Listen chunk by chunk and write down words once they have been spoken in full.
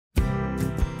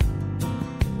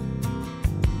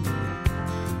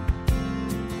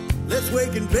Let's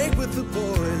wake and bake with the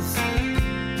boys.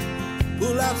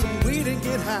 Pull out some weed and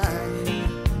get high.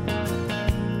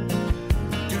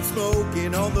 Dude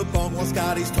smoking on the bong while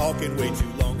Scotty's talking way too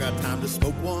long. Got time to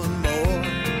smoke one more.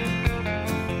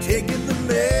 Taking the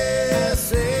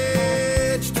message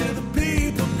to the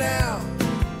people now.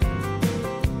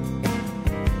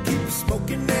 Keep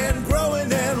smoking and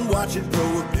growing and watching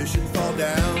prohibition fall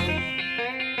down.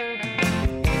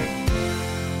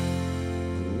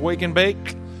 Wake and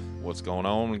bake. What's going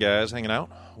on, guys? Hanging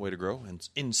out. Way to grow.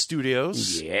 In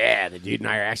studios. Yeah, the dude and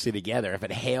I are actually together. If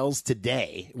it hails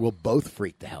today, we'll both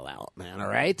freak the hell out, man. All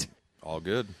right? All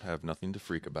good. I have nothing to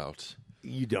freak about.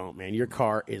 You don't, man. Your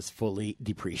car is fully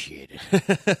depreciated.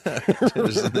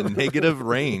 It's in the negative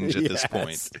range at this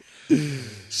Yes. point.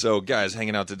 So, guys,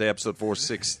 hanging out today, episode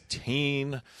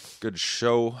 416. Good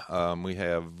show. We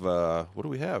have, what do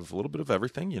we have? A little bit of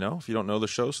everything, you know. If you don't know the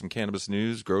show, some cannabis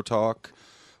news, grow talk,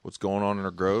 what's going on in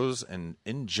our grows, and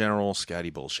in general,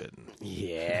 scatty bullshitting.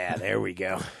 Yeah, there we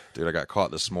go. Dude, I got caught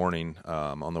this morning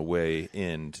on the way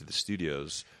into the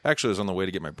studios. Actually, I was on the way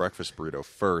to get my breakfast burrito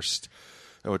first,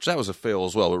 which that was a fail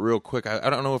as well. But real quick, I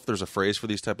don't know if there's a phrase for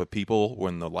these type of people.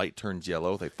 When the light turns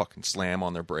yellow, they fucking slam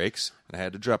on their brakes. And I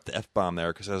had to drop the F-bomb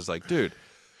there because I was like, dude.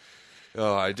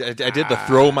 Oh, I did the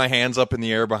throw my hands up in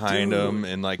the air behind him.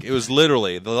 And like it was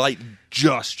literally, the light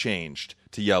just changed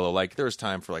to yellow. Like there was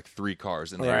time for like 3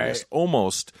 cars. And they were just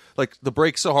almost, like the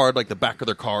brakes so hard, like the back of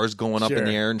their cars going up in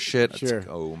the air and shit. Sure. It's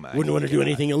like, oh my Wouldn't want to do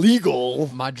anything illegal.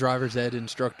 My driver's ed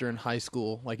instructor in high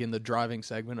school, like in the driving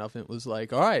segment of it, was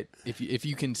like, all right, if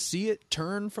you can see it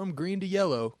turn from green to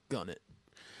yellow, gun it.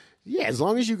 Yeah, as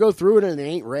long as you go through it and it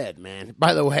ain't red, man.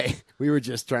 By the way, we were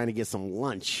just trying to get some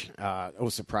lunch.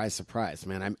 Surprise, surprise,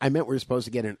 man. I meant we were supposed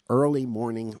to get an early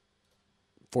morning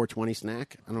 420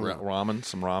 snack. I don't know.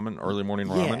 Some ramen, early morning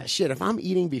ramen. Yeah, shit. If I'm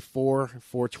eating before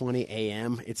 4:20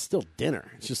 a.m., it's still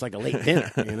dinner. It's just like a late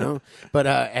dinner, you know. But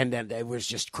and then there was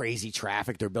just crazy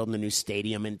traffic. They're building a new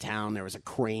stadium in town. There was a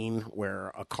crane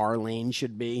where a car lane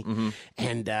should be,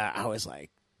 and I was like,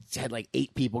 had like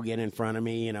 8 people get in front of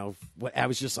me. You know, I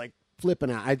was just like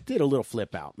flipping out. I did a little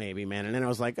flip out, maybe, man, and then I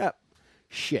was like, oh.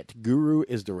 Shit, Guru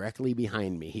is directly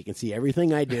behind me. He can see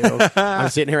everything I do. I'm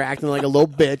sitting here acting like a little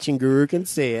bitch, and Guru can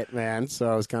see it, man.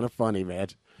 So it was kind of funny, man.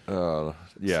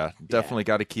 Yeah, definitely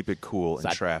got to keep it cool in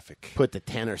traffic. Put the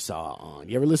tenor saw on.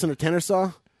 You ever listen to tenor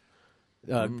saw?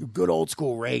 Good old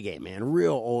school reggae, man.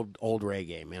 Real old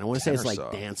reggae, man. I want to say it's like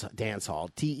dance hall.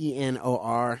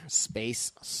 TENOR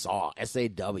space saw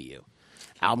SAW.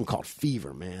 Album called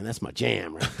Fever, man. That's my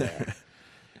jam right there.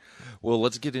 Well,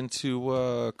 let's get into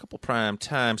a couple prime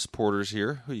time supporters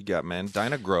here. Who you got, man?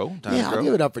 Dynagrow. I'll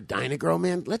give it up for Dynagrow,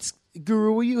 man.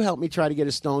 Guru, will you help me try to get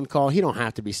a Stone call? He don't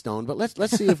have to be stoned, but let's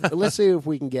see if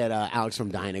we can get Alex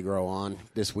from Dynagrow on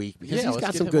this week because he's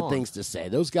got some good things to say.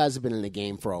 Those guys have been in the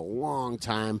game for a long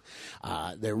time.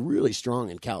 They're really strong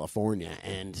in California,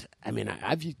 and I mean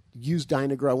I've used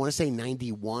Dynagrow. I want to say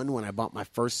 91 when I bought my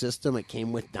first system. It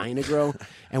came with Dynagrow,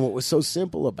 and what was so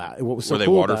simple about it, what was so Were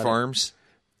cool they water about farms?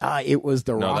 It was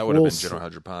the No, that would have been General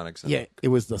Hydroponics. Yeah, it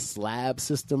was the slab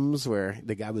systems where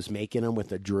the guy was making them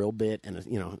with a drill bit and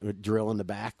a drill in the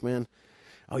back, man.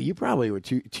 Oh, you probably were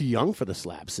too young for the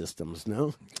slab systems,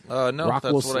 no? No, Rockwool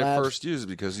that's what I slabs? first used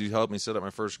because you helped me set up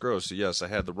my first grow. So, yes, I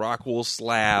had the Rockwool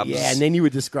slabs. Yeah, and then you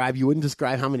wouldn't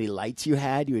describe how many lights you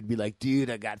had. You would be like,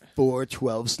 dude, I got 4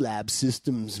 12 slab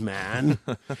systems, man,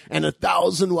 and a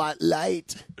 1,000-watt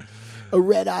light, a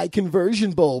red eye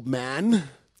conversion bulb, man.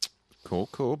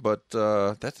 Cool. But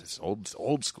that's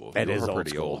old school. That is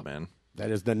pretty old old, man. That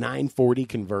is the 940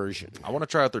 conversion. I want to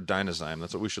try out their Dynazyme.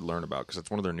 That's what we should learn about because it's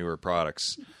one of their newer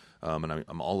products. And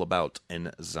I'm all about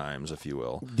enzymes, if you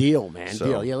will. Deal, man. So-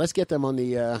 Deal. Yeah, let's get them on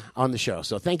the show.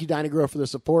 So thank you, Dynagrow, for the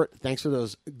support. Thanks for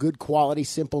those good quality,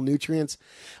 simple nutrients.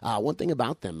 One thing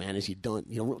about them, man, is you don't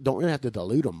really have to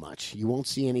dilute them much. You won't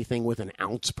see anything with an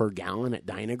ounce per gallon at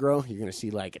Dynagrow. You're going to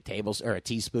see like a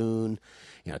teaspoon,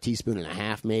 a teaspoon and a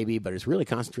half maybe, but it's really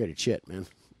concentrated shit, man.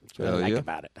 That's what I like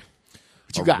about it.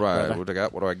 What you got, brother?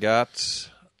 What do I got?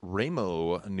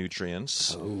 Ramo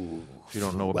Nutrients. Oh, if you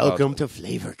don't know welcome about to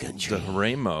Flavor Country. the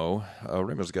Ramo,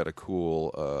 Ramo's got a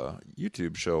cool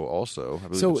YouTube show also. I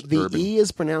believe So it's the Urban. E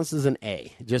is pronounced as an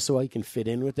A, just so I can fit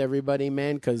in with everybody,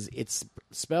 man, because it's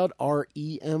spelled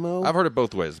REMO. I've heard it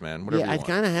both ways, man. Whatever Yeah, you I want.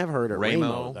 kind of have heard it.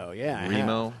 Ramo, though. Yeah, I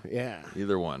Remo. have. Yeah.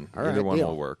 Either one. All right, Either one deal.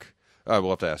 will work. We'll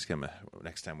have to ask him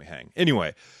next time we hang.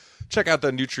 Anyway, check out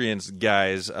the nutrients,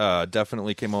 guys.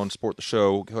 Definitely came on, support the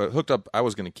show. Hooked up. I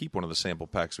was going to keep one of the sample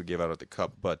packs we gave out at the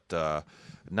Cup, but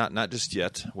not just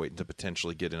yet. Waiting to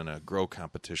potentially get in a grow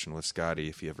competition with Scotty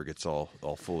if he ever gets all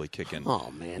fully kicking. Oh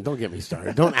man, don't get me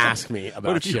started. Don't ask me about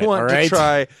But if shit. you want all right? to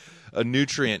try a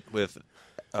nutrient with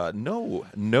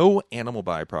no animal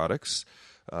byproducts,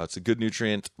 it's a good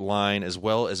nutrient line, as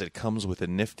well as it comes with a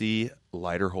nifty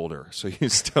lighter holder. So you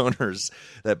stoners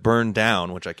that burn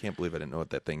down, which I can't believe I didn't know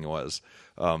what that thing was.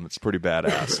 It's pretty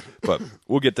badass. But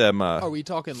we'll get them. Are we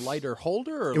talking lighter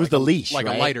holder? Or It was like the leash, like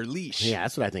right? a lighter leash. Yeah,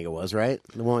 that's what I think it was, right?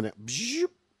 The one that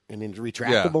and then Yeah,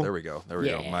 retractable. there we go. There we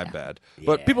go. My Yeah. bad.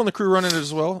 But Yeah. people in the crew running it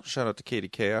as well. Shout out to Katie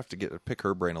K. I have to pick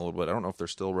her brain a little bit. I don't know if they're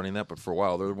still running that, but for a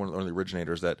while, they're one of the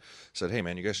originators that said, hey,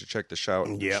 man, you guys should check this shit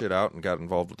out, and got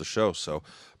involved with the show. So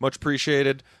much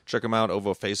appreciated. Check them out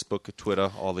over Facebook,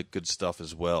 Twitter, all the good stuff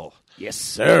as well. Yes,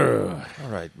 sir. All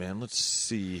right, man. Let's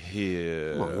see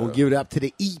here. Come on, we'll give it up to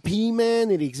the EP man,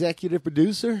 the executive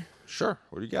producer. Sure.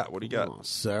 What do you got? What do you got? Oh,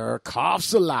 sir,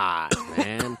 coughs a lot,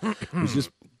 man. He's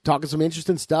just talking some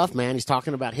interesting stuff, man. He's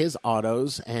talking about his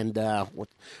autos and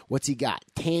what's he got?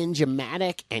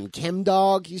 Tangematic and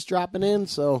ChemDog he's dropping in,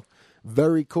 so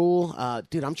very cool.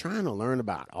 Dude, I'm trying to learn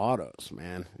about autos,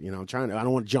 man. You know, I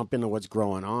don't want to jump into what's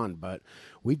growing on, but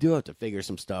we do have to figure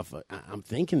some stuff. I'm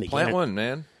thinking to Plant get one,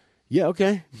 man. Yeah,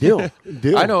 okay. Deal.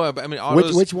 I know. I mean,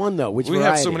 autos, which one, though? Which we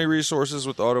variety? have so many resources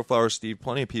with Autoflower Steve.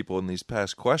 Plenty of people in these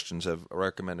past questions have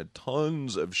recommended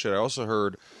tons of shit. I also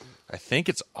heard, I think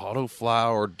it's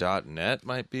autoflower.net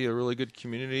might be a really good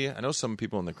community. I know some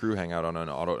people in the crew hang out on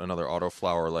another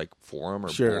Autoflower like forum or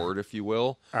Sure. board, if you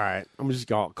will. All right. I'm just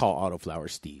going to call Autoflower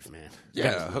Steve, man.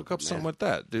 Yeah, hook up something with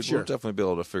that, dude. Sure. We'll definitely be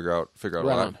able to figure out Right a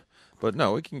lot. on. But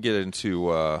no, we can get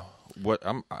into what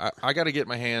I got to get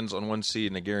my hands on one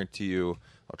seed, and I guarantee you,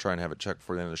 I'll try and have it checked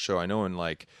before the end of the show. I know in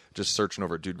like just searching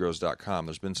over at dudegrows.com,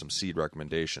 there's been some seed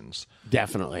recommendations.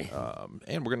 Definitely.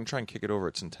 And we're going to try and kick it over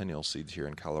at Centennial Seeds here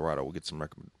in Colorado. We'll get some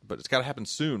but it's got to happen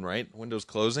soon, right? Window's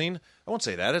closing. I won't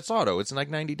say that. It's auto. It's in like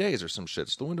 90 days or some shit.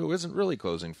 So the window isn't really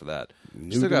closing for that.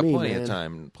 Still got plenty of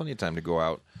time to go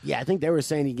out. Yeah, I think they were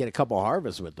saying you get a couple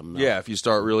harvests with them, though. Yeah, if you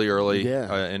start really early,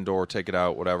 Yeah. Indoor, take it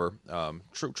out, whatever.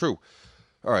 True.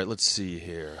 All right, let's see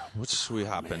here. What should we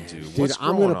hop into? Dude, What's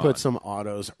I'm going going to on? put some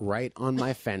autos right on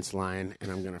my fence line,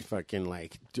 and I'm going to fucking,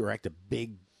 like, direct a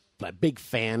big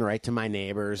fan right to my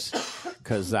neighbors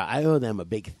because I owe them a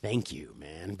big thank you,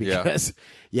 man. Because,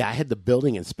 I had the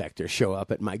building inspector show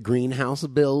up at my greenhouse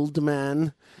build,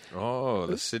 man. Oh,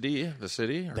 the city?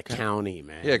 The county,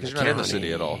 man. Yeah, 'cause you're not in the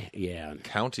city at all. Yeah.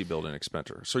 County building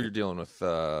inspector. So you're dealing with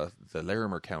the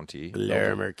Larimer County.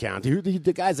 Larimer County.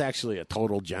 The guy's actually a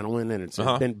total gentleman, and it's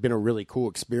been a really cool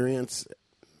experience.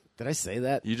 Did I say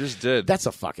that? You just did. That's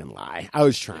a fucking lie. I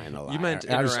was trying to lie. You meant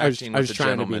I was interacting with the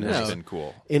trying to be gentleman has nice. been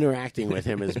cool. Interacting with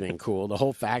him has been cool. The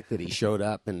whole fact that he showed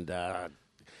up and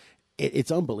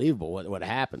it's unbelievable what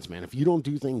happens, man. If you don't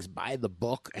do things by the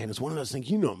book, and it's one of those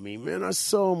things, you know me, man, I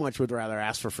so much would rather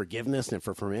ask for forgiveness than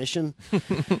for permission.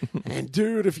 And,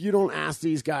 dude, if you don't ask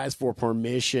these guys for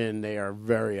permission, they are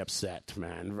very upset,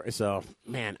 man. So,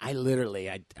 man, I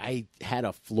had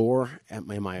a floor at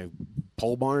my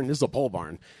pole barn. This is a pole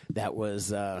barn that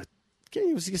was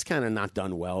it was just kind of not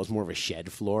done well. It was more of a shed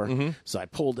floor. So I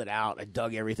pulled it out. I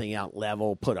dug everything out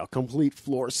level, put a complete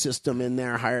floor system in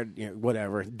there, hired,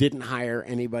 whatever. Didn't hire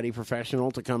anybody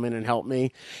professional to come in and help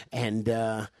me. And,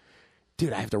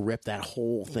 dude, I have to rip that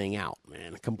whole thing out,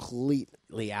 man,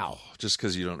 completely out. Just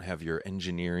because you don't have your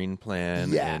engineering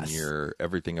plan Yes. and your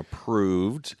everything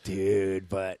approved. Dude,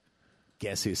 but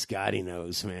guess who Scotty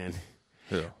knows, man?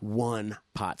 Who? One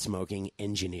pot-smoking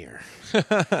engineer.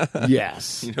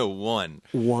 Yes.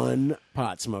 One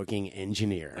pot-smoking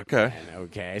engineer. Okay.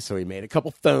 Okay, so he made a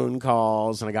couple phone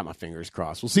calls, and I got my fingers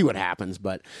crossed. We'll see what happens,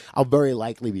 but I'll very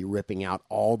likely be ripping out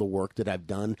all the work that I've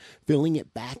done, filling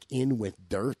it back in with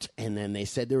dirt, and then they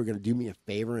said they were going to do me a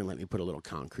favor and let me put a little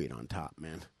concrete on top,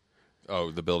 man.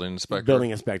 Oh, the building inspector? The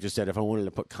building inspector said if I wanted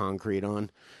to put concrete on,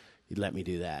 he'd let me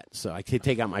do that. So I could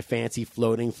take out my fancy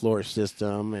floating floor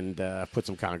system and put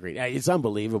some concrete. It's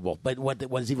unbelievable. But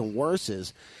what's even worse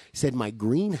is he said my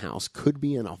greenhouse could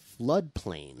be in a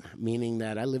floodplain, meaning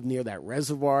that I live near that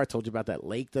reservoir. I told you about that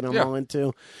lake that I'm all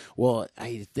into. Well,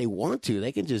 if they want to,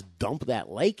 they can just dump that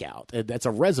lake out. That's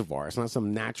a reservoir. It's not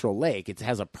some natural lake. It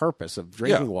has a purpose of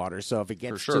drinking water. So if it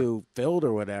gets too filled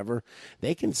or whatever,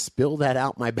 they can spill that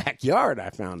out my backyard, I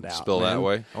found out. Spill man. that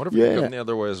way? I wonder if it could go the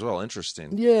other way as well.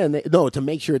 Interesting. Yeah, and no, to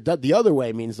make sure it does, the other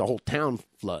way means the whole town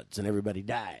floods and everybody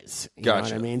dies. You know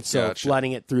what I mean? So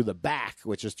flooding it through the back,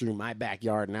 which is through my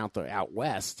backyard and out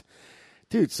west,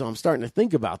 dude, so I'm starting to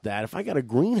think about that. If I got a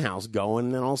greenhouse going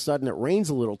and then all of a sudden it rains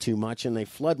a little too much and they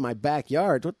flood my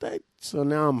backyard, so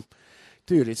now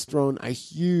dude, it's thrown a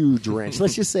huge wrench.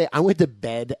 Let's just say I went to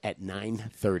bed at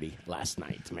 9:30 last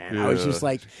night, man. I was just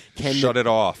like, Shut it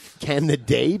off. Can the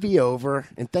day be over?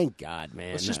 And thank God,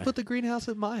 man. Let's just put the greenhouse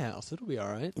at my house. It'll be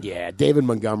all right. Yeah, David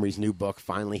Montgomery's new book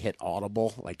finally hit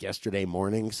Audible like yesterday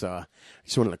morning, so I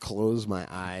just wanted to close my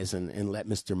eyes and let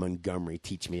Mr. Montgomery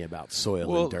teach me about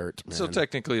soil and dirt, man. So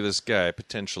technically this guy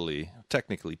potentially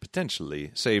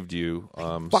saved you.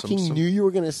 Fucking knew you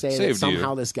were going to say that saved somehow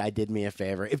you. this guy did me a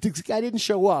favor. If this guy didn't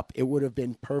show up, it would have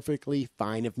been perfectly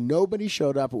fine. If nobody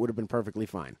showed up, it would have been perfectly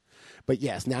fine. But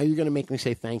yes, now you're going to make me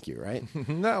say thank you, right?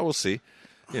 No, we'll see.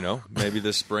 Maybe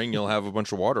this spring you'll have a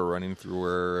bunch of water running through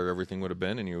where everything would have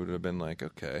been, and you would have been like,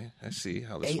 okay, I see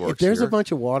how this works. If there's here. a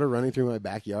bunch of water running through my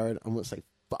backyard, I'm going to say,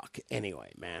 fuck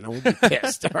anyway, man. I'm going to be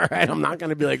pissed, all right? I'm not going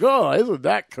to be like, oh, isn't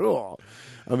that cool?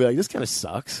 I'll be like, this kind of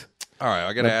sucks. All right,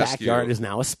 I got to ask you. My backyard is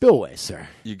now a spillway, sir.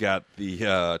 You got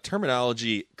the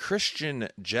terminology Christian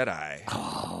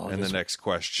Jedi in the next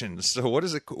question. So what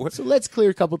is it? So let's clear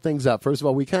a couple things up. First of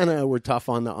all, we kind of were tough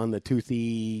on the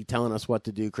toothy telling us what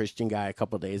to do Christian guy a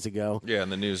couple days ago. Yeah, in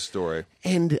the news story.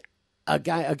 And a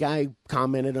guy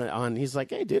commented on, he's like,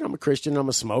 hey, dude, I'm a Christian, I'm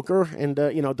a smoker, and,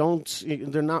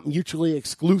 they're not mutually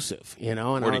exclusive, And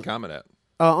Where do you comment at?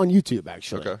 On YouTube,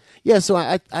 actually. Okay. Yeah, so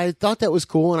I thought that was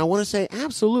cool, and I want to say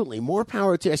absolutely more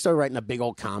power to you. I started writing a big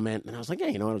old comment, and I was like,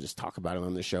 hey, I'll just talk about it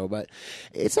on the show. But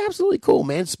it's absolutely cool,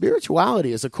 man.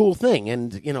 Spirituality is a cool thing,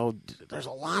 and there's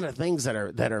a lot of things that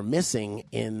are missing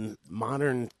in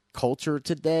modern culture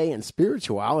today, and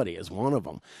spirituality is one of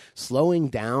them. Slowing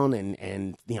down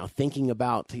and thinking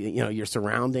about your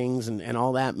surroundings and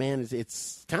all that, man,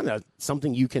 it's kind of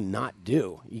something you can not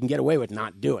do. You can get away with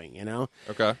not doing,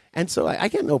 Okay. And so I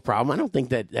get no problem. I don't think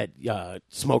that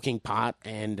smoking pot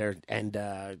and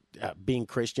being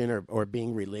Christian or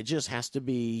being religious has to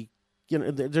be.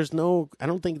 There's no. I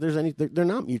don't think there's any. They're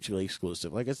not mutually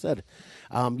exclusive. Like I said,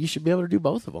 you should be able to do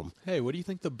both of them. Hey, what do you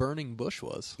think the burning bush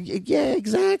was? Yeah,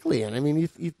 exactly. And I mean,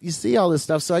 you see all this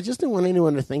stuff. So I just didn't want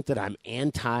anyone to think that I'm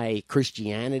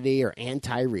anti-Christianity or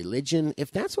anti-religion.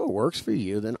 If that's what works for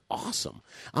you, then awesome.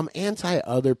 I'm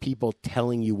anti-other people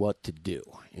telling you what to do.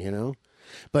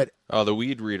 But the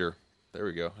weed reader. There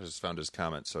we go. I just found his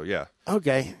comment. So yeah.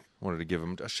 Okay. Wanted to give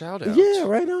him a shout out. Yeah,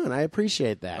 right on. I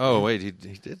appreciate that. Oh wait, he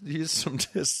did use some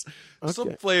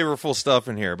flavorful stuff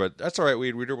in here, but that's all right,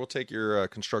 weed reader. We'll take your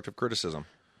constructive criticism.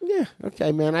 Yeah,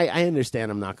 okay, man. I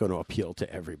understand. I'm not going to appeal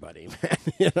to everybody,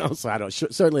 man. So I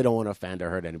certainly don't want to offend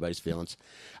or hurt anybody's feelings.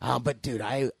 But dude,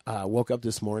 I woke up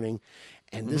this morning,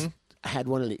 and this. I had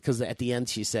one of the, because at the end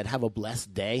she said, have a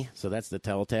blessed day. So that's the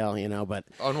telltale, but.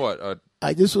 On what?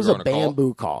 This was a on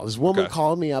bamboo call. This woman Okay.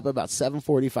 called me up about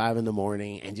 7:45 in the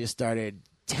morning and just started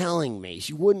telling me.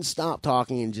 She wouldn't stop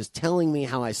talking and just telling me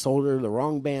how I sold her the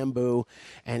wrong bamboo.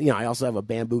 And, I also have a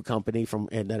bamboo company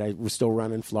that I was still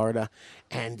running in Florida.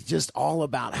 And just all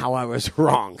about how I was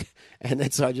wrong. And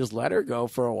then so I just let her go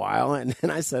for a while. And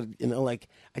then I said,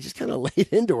 I just kind of laid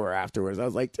into her afterwards. I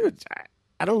was like, dude,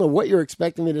 I don't know what you're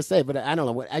expecting me to say, but I don't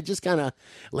know what. I just kind of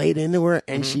laid into her,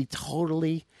 and she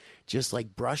totally just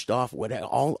brushed off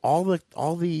all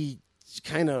the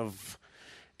kind of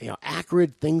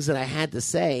acrid things that I had to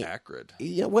say. Acrid.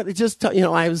 What it just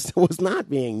I was not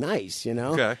being nice,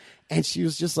 Okay. And she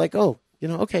was just like, oh.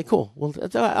 Okay, cool. Well,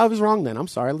 I was wrong then. I'm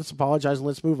sorry. Let's apologize and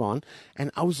let's move on. And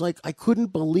I was like, I couldn't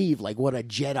believe what a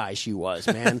Jedi she was,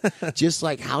 man. Just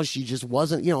how she just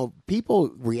wasn't,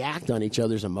 people react on each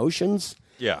other's emotions.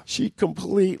 Yeah. She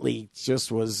completely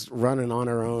just was running on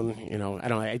her own.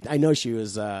 I know she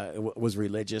was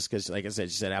religious because, like I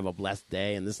said, she said, have a blessed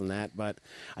day and this and that. But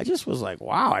I just was like,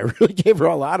 wow, I really gave her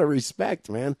a lot of respect,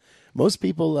 man. Most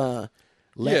people,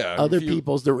 other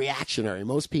people's the reactionary.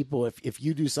 Most people, if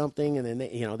you do something and then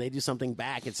they do something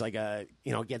back, it's like it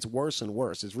gets worse and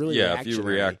worse. It's really if you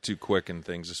reactionary. react too quick and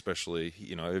things, especially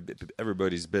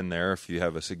everybody's been there. If you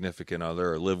have a significant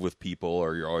other or live with people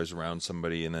or you're always around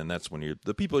somebody, and then that's when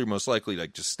the people you're most likely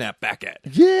just snap back at.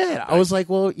 Yeah, I was like,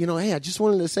 well, hey, I just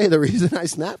wanted to say the reason I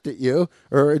snapped at you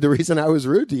or the reason I was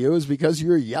rude to you is because you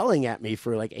were yelling at me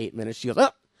for 8 minutes. She goes,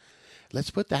 oh. Let's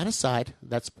put that aside.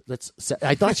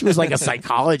 I thought she was like a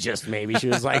psychologist, maybe. She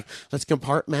was like, let's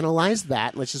compartmentalize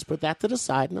that. Let's just put that to the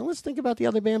side. Now let's think about the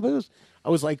other bamboos. I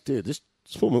was like, dude, this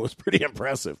woman was pretty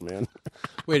impressive, man.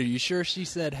 Wait, are you sure she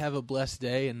said have a blessed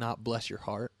day and not bless your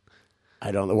heart?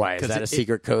 I don't know why. Is that a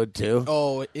secret code too?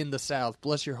 Oh, in the South,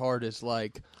 bless your heart is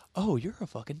like, oh, you're a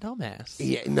fucking dumbass.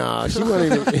 Yeah, no, she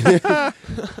wasn't even.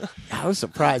 I was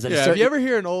surprised. Yeah, if you ever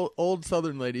hear an old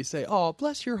Southern lady say, "Oh,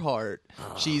 bless your heart,"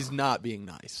 she's not being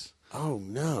nice. Oh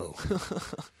no.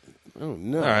 Oh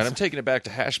no. All right, I'm taking it back to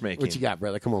hash making. What you got,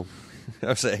 brother? Come on. I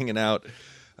was hanging out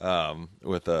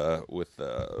with a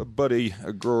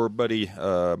grower buddy,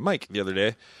 Mike, the other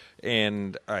day,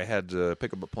 and I had to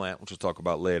pick up a plant, which we'll talk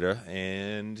about later.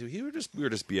 And we were just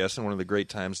BSing. One of the great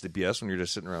times to BS when you're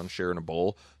just sitting around sharing a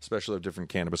bowl, especially of different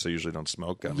cannabis I usually don't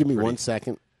smoke. Give me 1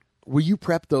 second. Will you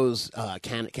prep those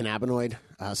cannabinoid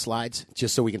slides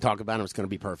just so we can talk about them? It's going to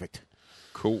be perfect.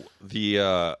 Cool.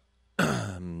 The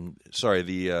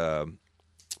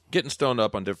getting stoned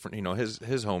up on different,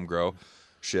 his home grow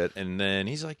shit, and then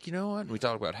he's like, you know what? And we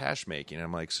talked about hash making. And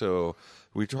I'm like, so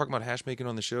we were talking about hash making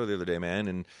on the show the other day, man.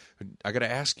 And I got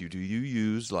to ask you, do you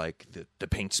use like the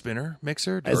paint spinner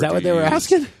mixer? Is that what they were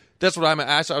asking? That's what I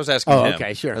was asking him.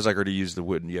 Okay, sure. I was like, or do you use the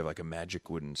wooden? Do you have like a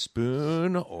magic wooden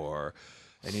spoon or?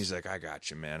 And he's like, I got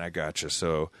you, man. I got you.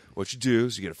 So what you do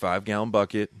is you get a 5-gallon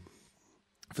bucket,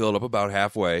 fill it up about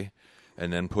halfway,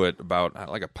 and then put about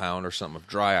like a pound or something of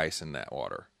dry ice in that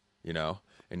water, and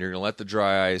you're going to let the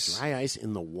dry ice. Dry ice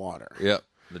in the water. Yep.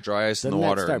 The dry ice Doesn't in the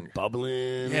water. That start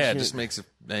bubbling? Yeah, it just makes it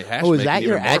hash. Oh, is that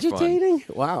you're even more agitating?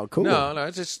 Fun. Wow, cool. No,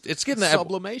 it's getting that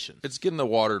sublimation. It's getting the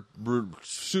water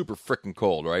super freaking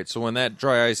cold, right? So when that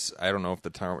dry ice, I don't know if the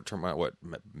term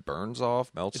burns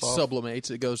off, melts it off. It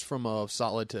sublimates. It goes from a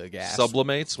solid to a gas.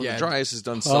 Sublimates when the dry ice is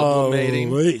done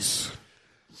sublimating. Oh,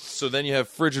 so then you have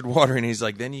frigid water, and he's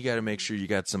like, then you got to make sure you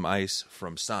got some ice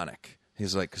from Sonic.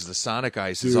 He's like, because the Sonic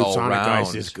ice is all Sonic round.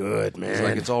 Ice is good, man. He's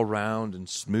like, it's all round and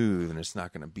smooth, and it's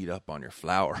not going to beat up on your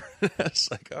flour.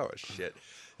 It's like, oh, shit.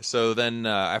 So then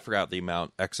I forgot the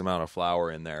X amount of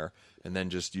flour in there, and then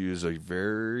just use a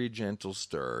very gentle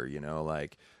stir,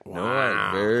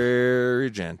 very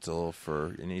gentle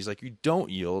and he's like, you don't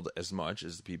yield as much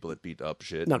as the people that beat up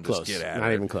shit. Not and close. Just get at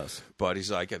Not it. even close. But he's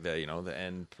like, the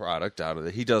end product out of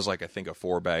it. He does like, I think, a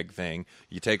 4-bag thing.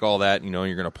 You take all that, you're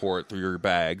going to pour it through your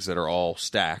bags that are all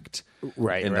stacked.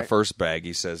 Right. In the first bag,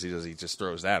 he says he just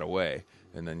throws that away.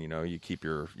 And then, you keep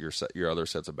your other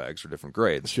sets of bags for different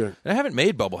grades. Sure. And I haven't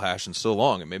made bubble hash in so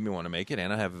long. It made me want to make it,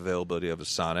 and I have availability of a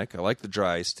Sonic. I like the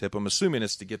dry ice tip. I'm assuming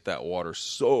it's to get that water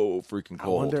so freaking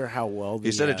cold. I wonder how well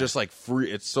He said it just like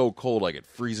it's so cold, like it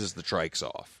freezes the trikes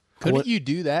off. Couldn't you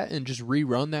do that and just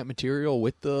rerun that material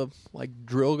with the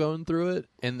drill going through it,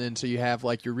 and then so you have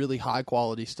like your really high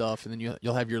quality stuff, and then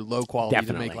you'll have your low quality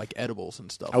Definitely. to make like edibles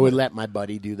and stuff. I would let my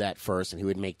buddy do that first, and he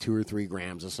would make 2 or 3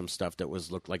 grams of some stuff that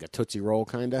looked like a Tootsie Roll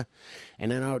kind of,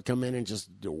 and then I would come in and just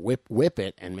whip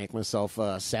it and make myself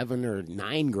 7 or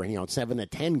 9 grams, 7 to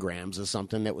 10 grams of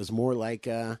something that was more like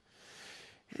I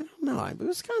don't know, it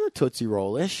was kind of Tootsie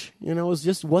Roll-ish.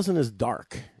 It wasn't as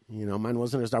dark. Mine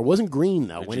wasn't as dark. It wasn't green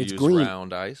though. Did when you it's use green,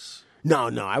 round ice? No,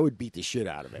 I would beat the shit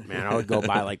out of it, man. I would go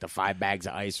buy like the 5 bags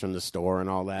of ice from the store and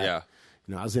all that. Yeah.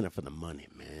 I was in it for the money,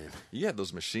 man. You had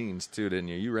those machines too, didn't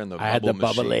you? You ran the I had the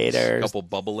bubbleators. A couple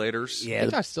bubbleators. I Yeah,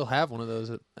 think I still have one of those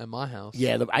at my house.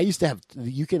 yeah. I used to have.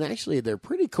 You can actually. They're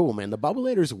pretty cool, man. The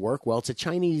bubbleators work well. It's a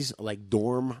Chinese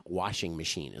dorm washing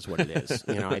machine, is what it is.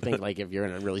 I think if you're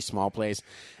in a really small place,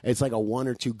 it's like a 1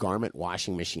 or 2 garment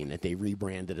washing machine that they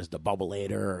rebranded as the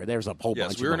bubbleator. Or there's a whole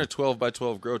bunch. Yes, we were of in a them.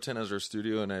 12x12 grow tent as our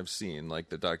studio, and I've seen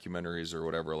the documentaries or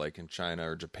whatever, like in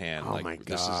China or Japan. Oh my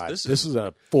god! This is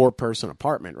a 4-person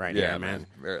apartment right yeah, here, man.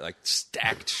 Very,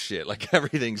 stacked shit,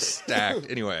 everything's stacked.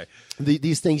 Anyway,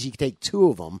 These things, you take 2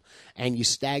 of them and you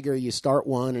stagger. You start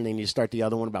one and then you start the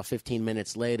other one about 15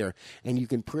 minutes later, and you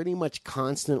can pretty much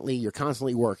you're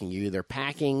constantly working. You're either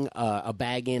packing a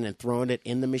bag in and throwing it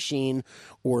in the machine,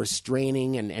 or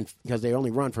straining and because they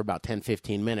only run for about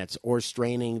 10-15 minutes, or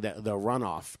straining the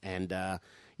runoff and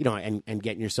and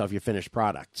getting yourself your finished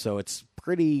product. So it's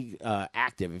pretty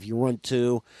active. If you run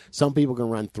 2, some people can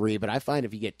run 3, but I find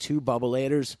if you get 2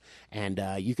 bubbleators, and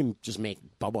you can just make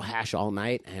bubble hash all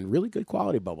night, and really good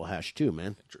quality bubble hash too,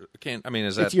 man.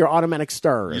 is that It's your automatic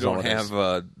stir. you is all don't it is.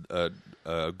 have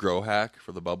a grow hack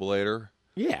for the bubbleator?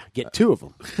 Yeah, get 2 of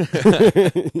them.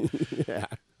 Yeah.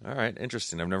 All right,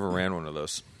 interesting. I've never ran one of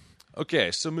those.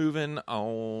 Okay, so moving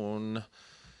on.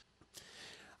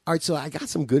 All right, so I got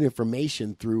some good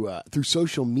information through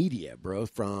social media, bro,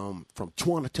 from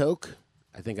Twanatoke.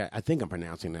 I think I'm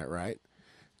pronouncing that right.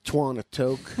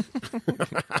 Twanatoke.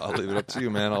 I'll leave it up to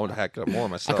you, man. I'll hack it up more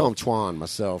myself. I call him Twan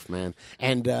myself, man.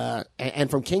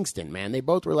 And from Kingston, man. They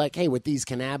both were like, hey, with these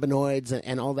cannabinoids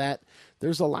and all that,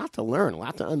 there's a lot to learn, a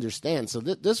lot to understand. So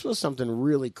this was something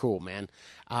really cool, man.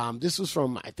 I think this was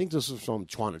from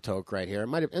Twanatoke right here.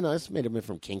 This might have been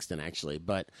from Kingston, actually.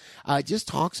 But it just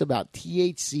talks about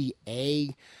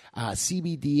THCA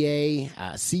CBDA,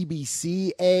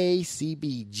 CBCA,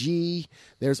 CBG.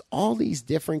 There's all these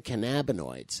different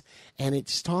cannabinoids, and it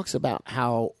just talks about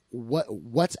how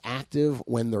what's active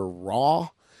when they're raw,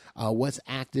 what's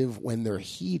active when they're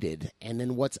heated, and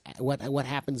then what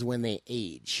happens when they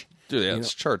age. Dude, yeah,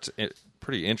 this chart's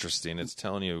pretty interesting. It's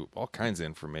telling you all kinds of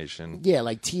information. Yeah,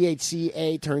 like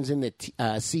THCA turns into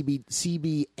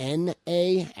CBNA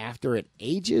after it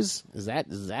ages. Is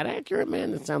that accurate,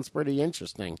 man? That sounds pretty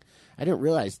interesting. I didn't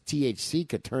realize THC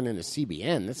could turn into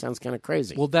CBN. That sounds kind of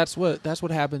crazy. Well, that's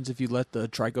what happens if you let the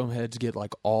trichome heads get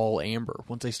like all amber.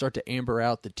 Once they start to amber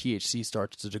out, the THC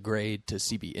starts to degrade to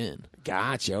CBN.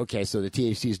 Gotcha. Okay, so the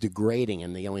THC is degrading,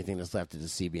 and the only thing that's left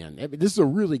is the CBN. This is a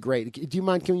really great. Do you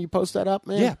mind? Can you post that up,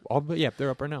 man? Yeah,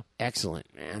 they're up right now. Excellent,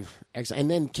 man. Excellent.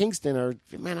 And then Kingston, I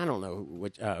don't know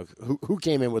who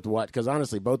came in with what, because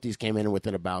honestly, both these came in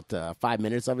within about 5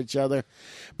 minutes of each other.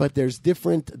 But there's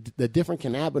the different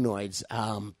cannabinoids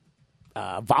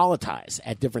volatilize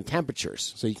at different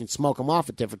temperatures, so you can smoke them off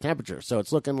at different temperatures. So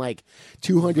it's looking like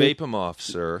 200. Vape them off,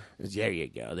 sir. There you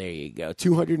go.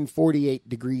 248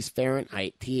 degrees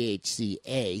Fahrenheit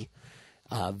THCA.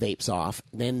 Vapes off.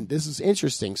 Then this is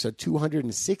interesting. So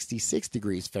 266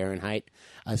 degrees Fahrenheit,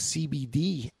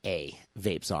 CBDA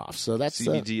vapes off. So that's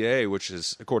CBDA, which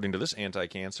is, according to this,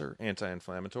 anti-cancer,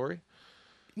 anti-inflammatory.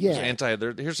 Yeah.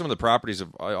 Here's some of the properties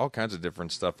of all kinds of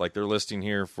different stuff. Like they're listing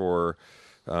here for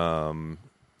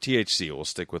THC. We'll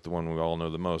stick with the one we all know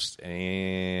the most.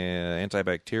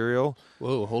 Antibacterial.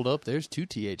 Whoa, hold up. There's 2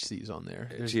 THCs on there.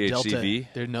 There's THCV?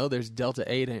 There's Delta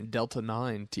 8 and Delta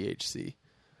 9 THC.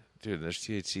 Dude, there's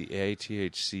THCA,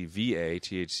 THCVA,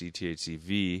 THC,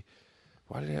 THCV.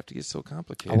 Why did it have to get so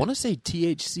complicated? I want to say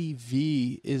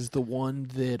THCV is the one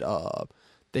that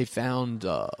they found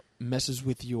messes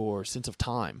with your sense of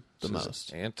time the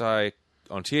most. On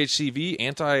THCV,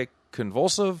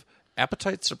 anti-convulsive,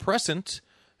 appetite suppressant,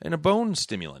 and a bone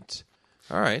stimulant.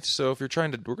 All right, so if you're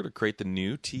we're going to create the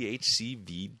new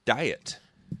THCV diet.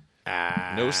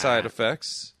 No side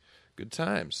effects. Good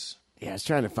times. Yeah, I was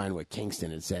trying to find what Kingston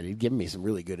had said. He'd given me some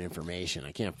really good information.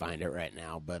 I can't find it right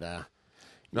now, but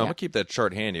No, I'm gonna keep that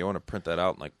chart handy. I want to print that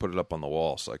out and put it up on the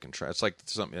wall so I can try. It's like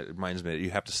something that reminds me that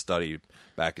you have to study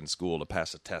back in school to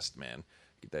pass a test, man.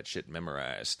 Get that shit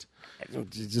memorized. I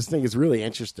just think it's really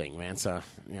interesting, man. So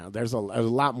there's a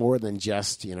lot more than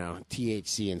just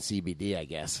THC and CBD, I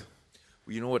guess.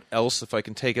 Well, you know what else? If I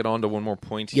can take it on to one more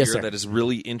point here, yes, sir. That is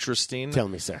really interesting. Tell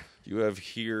me, sir. You have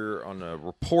here on a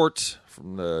report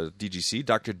from the DGC,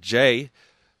 Dr. J,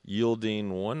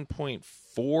 yielding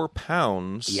 1.4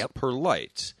 pounds per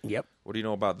light. Yep. What do you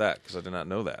know about that? Because I did not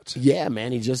know that. Yeah,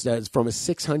 man. He just does from a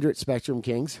 600 Spectrum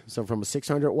Kings. So from a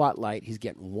 600 watt light, he's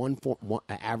getting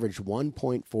average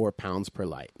 1.4 pounds per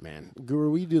light, man.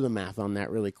 Guru, will you do the math on that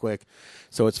really quick?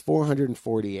 So it's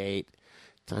 448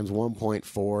 times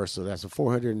 1.4, so that's a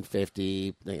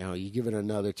 450. You give it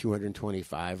another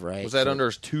 225, right? Was that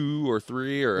under 2 or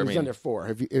 3, or it was under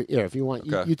 4? If you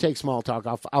want, okay. you take small talk.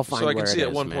 I'll find. So I can where see it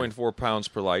at is, 1.4 pounds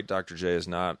per light, Dr. J is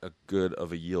not as good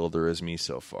of a yielder as me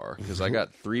so far, because I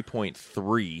got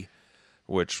 3.3,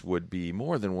 which would be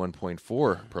more than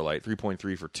 1.4 per light.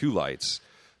 3.3 for 2 lights.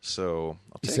 So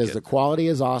I'll take it. He says the quality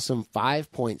is awesome.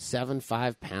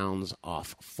 5.75 pounds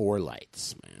off 4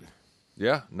 lights, man.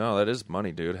 Yeah, no, that is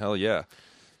money, dude. Hell yeah.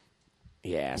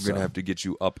 Yeah, we're going to have to get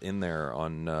you up in there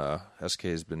on SK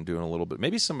has been doing a little bit.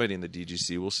 Maybe somebody in the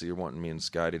DGC, we'll see. You're wanting me and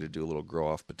Scotty to do a little grow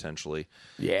off potentially.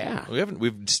 Yeah.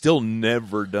 We've still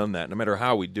never done that. No matter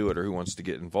how we do it or who wants to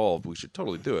get involved, we should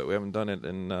totally do it. We haven't done it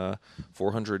in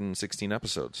 416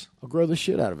 episodes. I'll grow the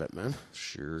shit out of it, man.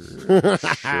 Sure.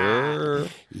 Sure.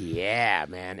 Yeah,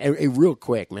 man. And real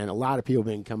quick, man, a lot of people have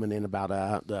been coming in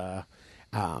about the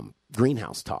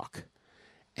greenhouse talk.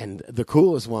 And the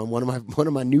coolest one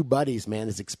of my new buddies, man,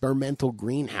 is Experimental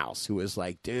Greenhouse, who is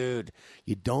like, dude,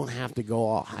 you don't have to go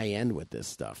all high end with this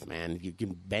stuff, man. You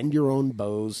can bend your own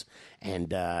bows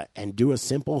and do a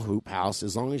simple hoop house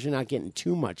as long as you're not getting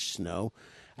too much snow.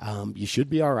 You should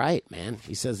be all right, man.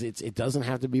 He says it doesn't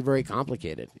have to be very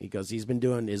complicated. He goes, he's been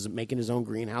making his own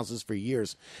greenhouses for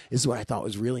years. This is what I thought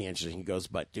was really interesting. He goes,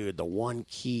 but dude, the one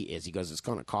key is, he goes, it's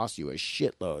going to cost you a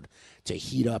shitload to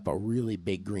heat up a really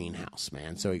big greenhouse,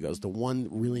 man. So he goes, the one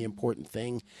really important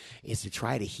thing is to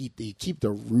try to keep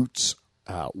the roots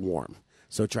warm.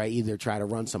 So try to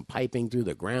run some piping through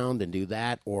the ground and do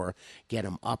that, or get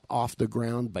them up off the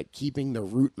ground, but keeping the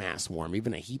root mass warm.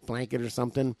 Even a heat blanket or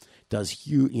something is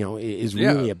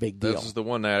really a big deal. This is the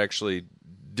one that I actually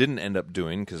didn't end up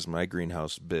doing, because my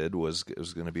greenhouse bid was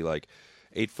going to be like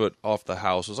 8 foot off the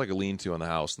house. It was like a lean-to on the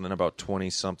house, and then about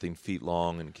 20-something feet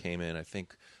long, and came in, I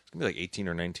think, gonna be like $18,000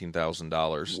 or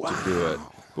 $19,000 to do it.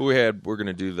 But we're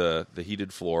gonna do the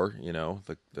heated floor,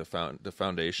 the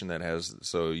foundation that has,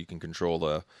 so you can control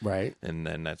the Right. and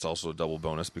then that's also a double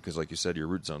bonus because, like you said, your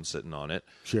root zone's sitting on it.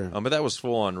 Sure. But that was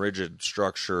full on rigid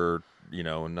structure,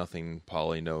 nothing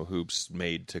poly, no hoops,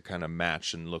 made to kind of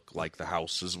match and look like the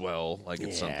house as well, like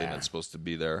it's something Yeah. that's supposed to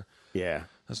be there. Yeah.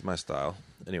 That's my style.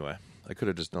 Anyway, I could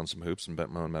have just done some hoops and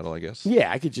bent my own metal, I guess.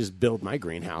 Yeah, I could just build my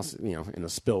greenhouse, in a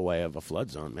spillway of a flood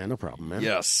zone, man. No problem, man.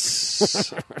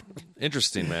 Yes.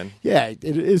 Interesting, man. Yeah, it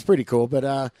is pretty cool.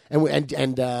 But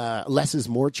and Les is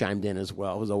more chimed in as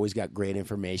well. He's always got great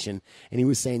information, and he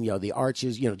was saying, the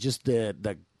arches, just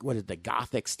the what is the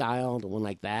Gothic style, the one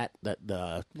like that,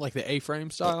 the Like the A-frame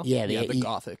style? yeah, the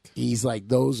Gothic. He's like,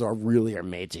 those are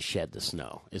made to shed the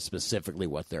snow. It's specifically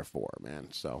what they're for, man.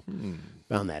 So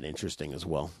found that interesting as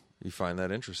well. You find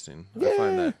that interesting. I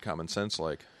find that common sense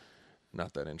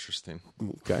not that interesting.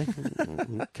 Okay,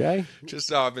 okay.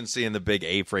 Just how I've been seeing the big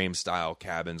A-frame style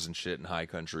cabins and shit in high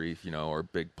country, or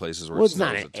big places where Well, it it's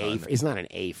not snows an a ton. It's not an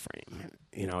A-frame.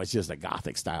 It's just a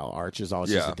Gothic style arch. It's always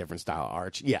just Yeah. a different style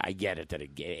arch. Yeah, I get it that an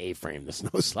A-frame, the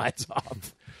snow slides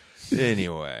off.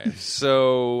 Anyway,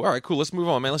 so all right, cool. Let's move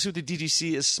on, man. Let's see what the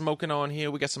DGC is smoking on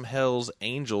here. We got some Hell's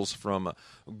Angels from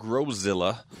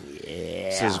Growzilla. Yeah.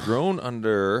 It says grown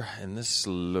under, and this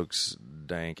looks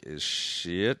dank as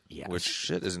shit. Yes. Which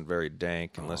shit isn't very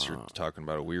dank unless you're talking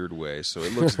about a weird way. So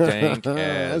it looks dank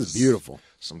as That's beautiful.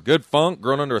 Some good funk,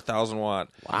 grown under 1,000-watt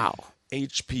Wow.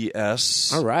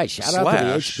 HPS. All right, shout out to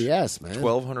the HPS, man.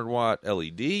 1,200-watt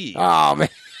LED. Oh, man.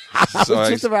 I So was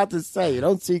I- just about to say, you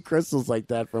don't see crystals like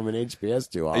that from an HPS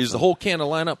too I often. used the whole can of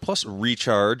lineup plus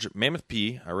recharge. Mammoth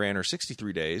P. I ran her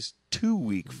 63 days,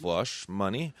 2-week flush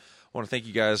money. I want to thank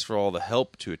you guys for all the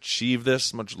help to achieve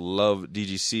this. Much love,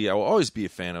 DGC. I will always be a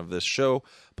fan of this show.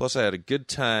 Plus, I had a good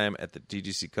time at the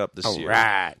DGC Cup this year. All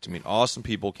right. To meet awesome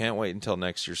people. Can't wait until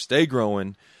next year. Stay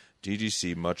growing.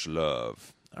 DGC, much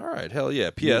love. All right, hell yeah.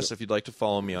 P.S. If you'd like to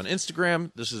follow me on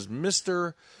Instagram, this is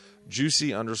Mr.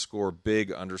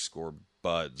 Juicy_Big_Buds.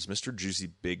 Mr. Juicy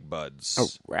Big Buds. All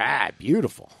right,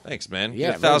 beautiful. Thanks, man. Yeah,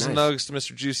 Get 1,000 very nugs to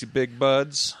Mr. Juicy Big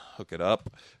Buds. Hook it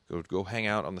up. Go hang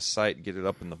out on the site. Get it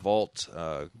up in the vault.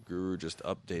 Guru just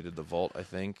updated the vault, I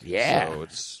think. Yeah. So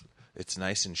it's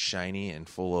nice and shiny and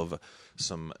full of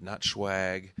some, not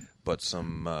swag, but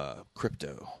some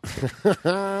crypto.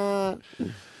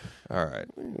 All right.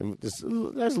 There's a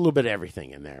little bit of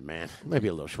everything in there, man. Maybe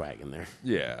a little swag in there.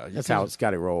 Yeah. That's how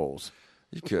Scotty rolls.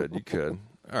 You could.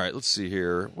 All right, let's see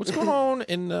here. What's going on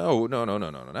in... no,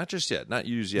 not just yet. Not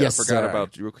used yet. Yes, I forgot sir.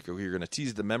 about... Real quick, you're going to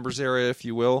tease the members area, if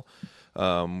you will.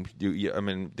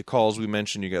 The calls we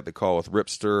mentioned, you got the call with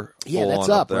Ripster. Yeah, full that's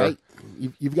on up, there. right?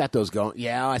 You've got those going.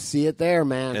 Yeah, I see it there,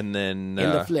 man. And then...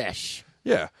 in the flesh.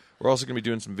 yeah, we're also going to be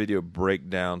doing some video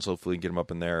breakdowns. Hopefully get them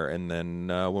up in there. And then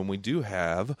when we do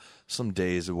have some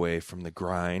days away from the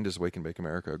grind, is Wake and Bake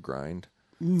America a grind?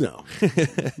 No.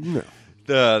 No.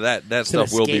 That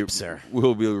stuff escape,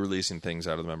 we'll be releasing things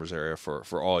out of the members area for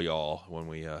all y'all when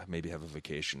we maybe have a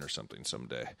vacation or something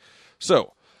someday.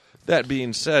 So that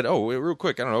being said, real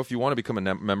quick, I don't know if you want to become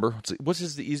a member. What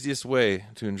is the easiest way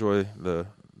to enjoy the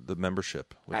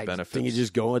membership with I benefits? think you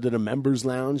just go into the members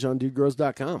lounge on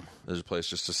dudegrows.com. There's a place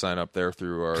just to sign up there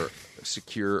through our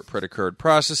secure credit card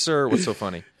processor. What's so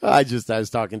funny? I was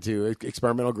talking to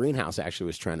Experimental Greenhouse, actually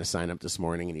was trying to sign up this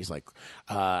morning, and he's like,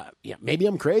 maybe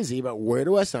I'm crazy, but where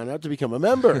do I sign up to become a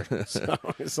member? So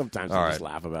sometimes I just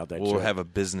laugh about that We'll shit. have a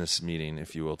business meeting,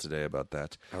 if you will, today about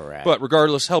that. All right. But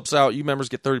regardless, helps out. You members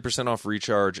get 30% off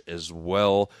recharge as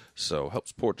well. So help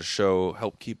support the show,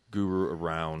 help keep Guru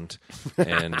around,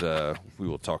 and we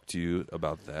will talk to you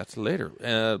about that later.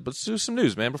 But let's do some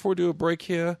news, man. Before we do a break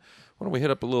here, why don't we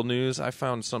hit up a little news? I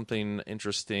found something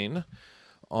interesting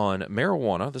on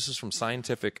marijuana. This is from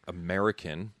Scientific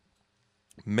American.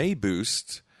 May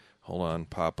boost. Hold on,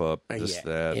 pop up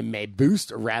that. It may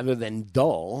boost rather than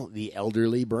dull the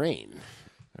elderly brain.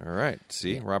 All right.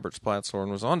 See, Robert Splatshorn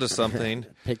was onto something.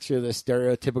 Picture the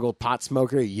stereotypical pot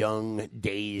smoker, young,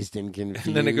 dazed, and confused.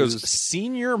 And then it goes,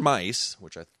 senior mice,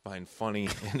 which I find funny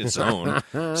in its own.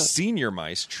 Senior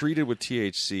mice treated with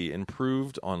THC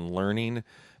improved on learning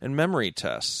and memory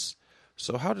tests.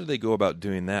 So how did they go about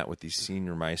doing that with these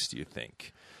senior mice, do you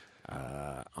think?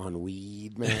 on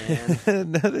weed, man.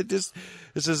 No, it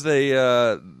says they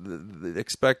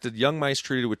expected young mice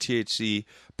treated with THC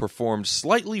performed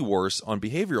slightly worse on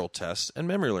behavioral tests and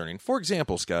memory learning. For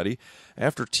example, Scotty,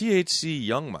 after THC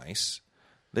young mice,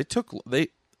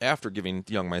 after giving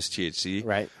young mice THC,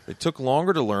 Right. they took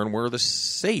longer to learn where the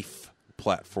safe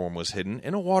platform was hidden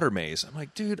in a water maze. I'm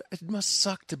like, dude, it must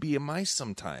suck to be a mice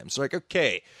sometimes. Like,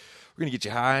 okay, We're going to get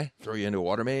you high, throw you into a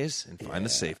water maze, and find the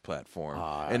safe platform.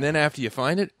 And then after you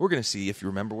find it, we're going to see if you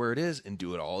remember where it is and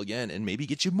do it all again and maybe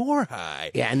get you more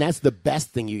high. Yeah, and that's the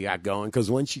best thing you got going,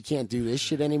 because once you can't do this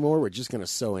shit anymore, we're just going to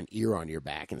sew an ear on your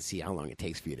back and see how long it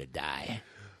takes for you to die.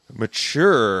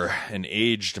 Mature and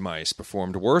aged mice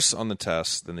performed worse on the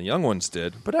test than the young ones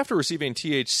did, but after receiving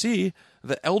THC,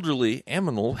 the elderly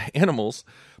animals'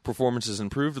 performances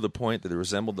improved to the point that they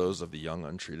resembled those of the young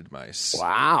untreated mice.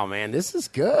 Wow, man, this is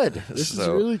good. This is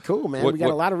really cool, man. We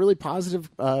got a lot of really positive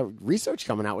research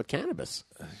coming out with cannabis.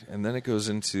 And then it goes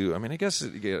into, I mean, I guess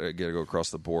you got to go across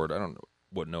the board. I don't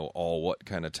know what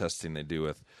kind of testing they do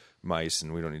with mice,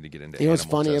 and we don't need to get into. You know what's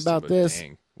funny testing, about this?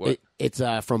 Dang, what? It's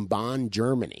from Bonn,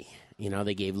 Germany. You know,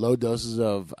 they gave low doses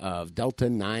of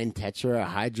Delta-9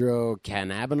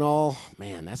 tetrahydrocannabinol.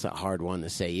 Man, that's a hard one to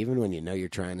say, even when you know you're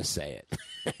trying to say it.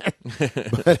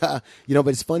 But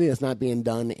it's funny it's not being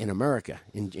done in America.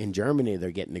 In Germany, they're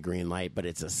getting the green light, but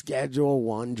it's a Schedule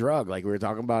 1 drug, like we were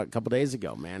talking about a couple days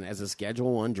ago, man. As a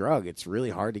Schedule 1 drug, it's really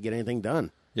hard to get anything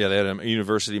done. Yeah, they had a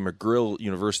McGill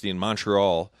University in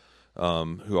Montreal,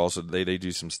 who also they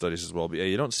do some studies as well. But yeah,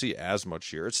 you don't see as much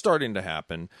here. It's starting to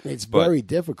happen. It's very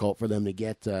difficult for them to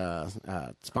get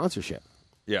sponsorship.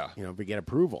 Yeah, to get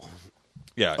approval.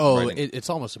 Yeah. Oh, it's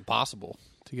almost impossible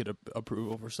to get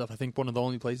approval for stuff. I think one of the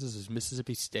only places is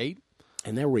Mississippi State.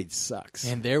 And their weed sucks.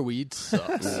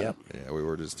 Yep. Yeah, we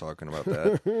were just talking about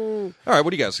that. All right,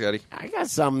 what do you got, Scotty? I got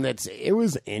something it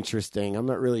was interesting. I'm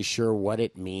not really sure what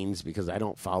it means because I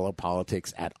don't follow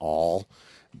politics at all.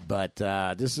 But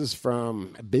this is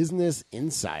from Business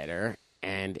Insider,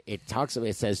 and it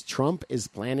says Trump is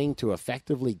planning to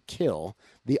effectively kill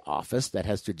the office that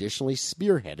has traditionally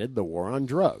spearheaded the war on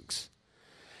drugs.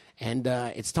 And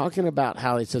it's talking about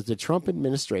how it says the Trump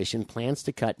administration plans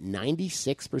to cut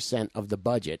 96% of the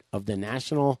budget of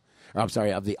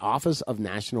the Office of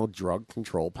National Drug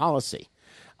Control Policy,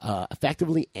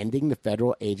 effectively ending the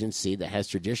federal agency that has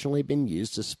traditionally been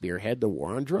used to spearhead the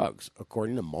war on drugs,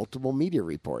 according to multiple media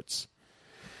reports.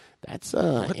 That's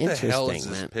interesting, what the hell is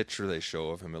this man. picture they show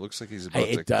of him? It looks like he's about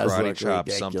to does karate look chop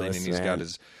ridiculous, something, and he's got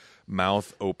his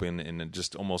mouth open in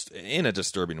just almost in a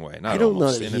disturbing way. Not I don't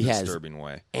almost know that in he a has disturbing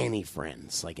way. any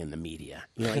friends like in the media.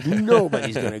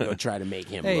 Nobody's going to go try to make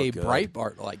him Hey, look good.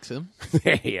 Breitbart likes him.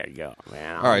 There you go,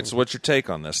 man. All right, so what's your take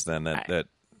on this then?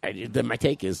 My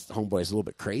take is Homeboy's a little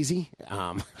bit crazy,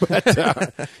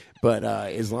 but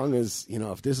as long as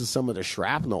if this is some of the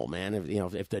shrapnel, man,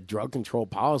 if the drug control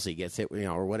policy gets hit,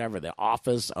 or whatever, the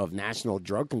Office of National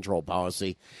Drug Control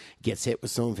Policy gets hit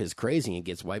with some of his crazy and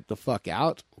gets wiped the fuck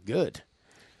out, good.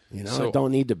 It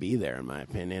don't need to be there, in my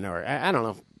opinion, or I don't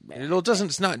know.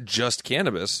 It's not just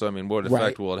cannabis. So, I mean, what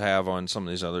effect will it have on some of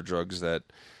these other drugs that,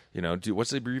 what's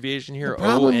the abbreviation here?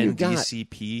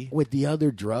 ONDCP? With the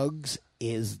other drugs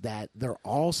is that they're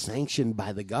all sanctioned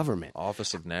by the government.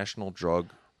 Office of National Drug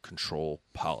Control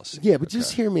Policy. Yeah, but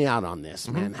just hear me out on this,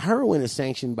 man. Heroin is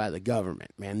sanctioned by the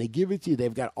government, man. They give it to you.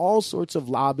 They've got all sorts of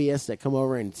lobbyists that come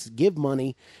over and give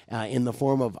money in the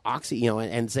form of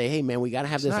and say, hey, man, we got to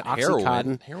have this not Oxycontin.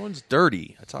 Heroin. Heroin's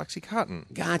dirty. It's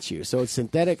Oxycontin. Got you. So it's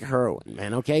synthetic heroin,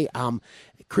 man, okay?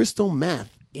 Crystal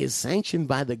meth is sanctioned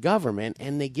by the government,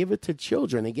 and they give it to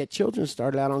children. They get children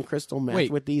started out on crystal meth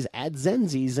with these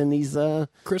Adzenzies and these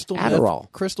Adderall.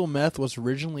 Crystal meth was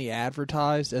originally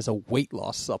advertised as a weight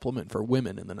loss supplement for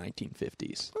women in the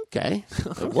 1950s. Okay.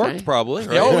 It worked probably.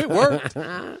 Right? Oh, it worked.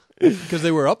 Because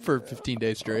they were up for 15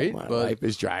 days straight. My wife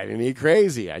is driving me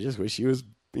crazy. I just wish she was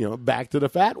back to the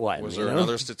fat one. Was there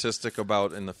another statistic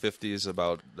about in the 50s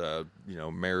about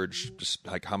marriage, just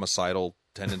like homicidal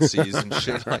tendencies and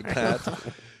shit like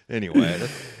that? Anyway,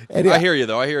 I hear you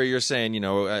though. I hear you're saying,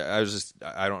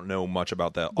 I don't know much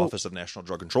about the Office of National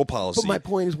Drug Control Policy. But my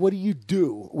point is, what do you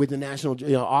do with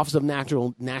the Office of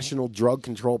National Drug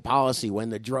Control Policy when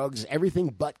the drugs,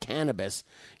 everything but cannabis,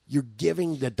 you're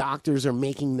giving, the doctors are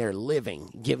making their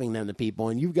living giving them to people,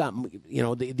 and you've got,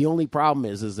 the only problem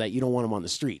is that you don't want them on the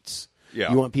streets.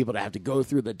 Yeah. You want people to have to go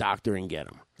through the doctor and get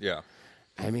them. Yeah.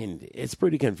 I mean, it's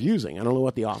pretty confusing. I don't know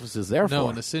what the office is there for. No,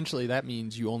 and essentially that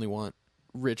means you only want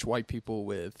rich white people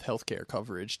with health care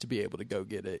coverage to be able to go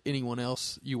get it. Anyone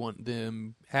else, you want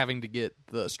them having to get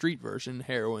the street version,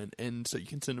 heroin, and so you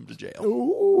can send them to jail.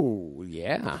 Ooh,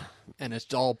 yeah. And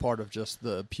it's all part of just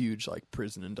the huge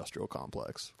prison industrial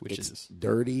complex, which is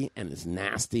dirty and it's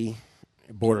nasty,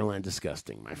 borderline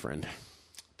disgusting, my friend.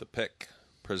 The PIC,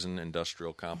 Prison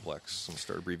Industrial Complex. I'm going to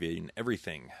start abbreviating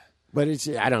everything. But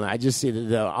I don't know. I just see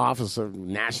the Office of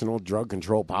National Drug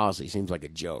Control Policy seems like a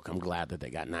joke. I'm glad that they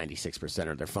got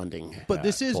 96% of their funding. But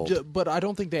but I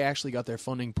don't think they actually got their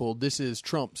funding pulled. This is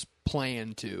Trump's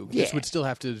plan to. Yeah. This would still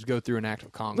have to go through an act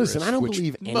of Congress. Listen, I don't which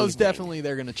believe most anything. definitely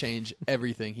they're going to change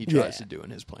everything he tries Yeah. to do in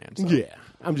his plan. So. Yeah,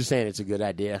 I'm just saying it's a good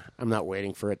idea. I'm not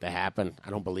waiting for it to happen. I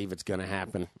don't believe it's going to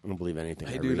happen. I don't believe anything.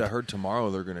 Hey, I dude, read. I heard tomorrow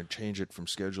they're going to change it from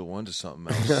Schedule 1 to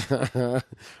something else.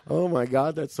 Oh my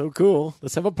God, that's so cool!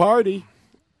 Let's have a party.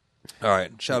 All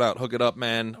right, shout out, hook it up,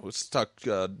 man. Let's talk.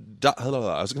 I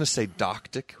was going to say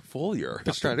Doptic Foliar.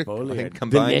 Just trying to Foliar.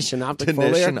 combine Dinesh and Optic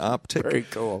Dinesh Foliar? and Optic. Very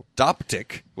cool.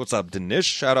 Doptic. What's up, Dinesh?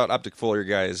 Shout out, Optic Foliar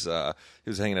guys. He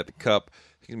was hanging at the Cup.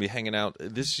 He's going to be hanging out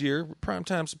this year.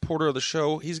 Primetime supporter of the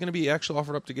show. He's going to be actually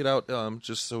offered up to get out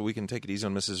just so we can take it easy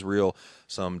on Mrs. Real.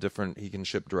 Some different, he can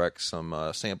ship direct some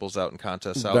samples out and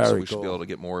contests out. So Very we should be cool. able to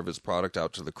get more of his product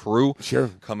out to the crew. Sure.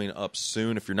 Coming up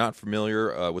soon. If you're not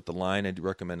familiar with the line, I do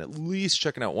recommend at least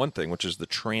checking out one thing, which is the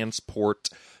Transport.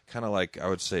 Kind of like, I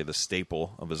would say, the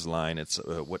staple of his line. It's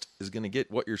what is going to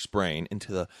get what you're spraying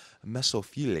into the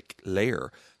mesophilic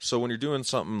layer. So when you're doing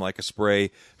something like a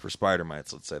spray for spider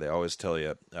mites, let's say, they always tell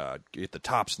you get the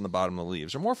tops and the bottom of the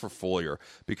leaves. Or more for foliar,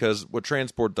 because what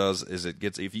Transport does is it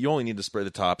gets, if you only need to spray the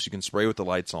tops, you can spray with the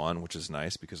lights on, which is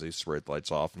nice because they spray the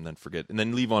lights off and then forget, and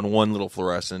then leave on one little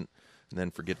fluorescent and then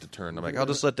forget to turn. I'm like, I'll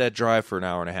just let that dry for an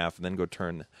hour and a half and then go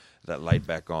turn that light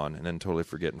back on and then totally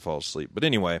forget and fall asleep. But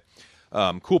anyway,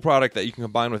 cool product that you can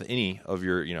combine with any of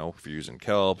your, if you're using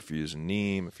kelp, if you're using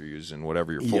neem, if you're using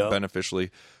whatever you're Yep.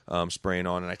 beneficially spraying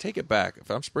on. And I take it back. If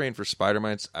I'm spraying for spider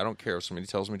mites, I don't care if somebody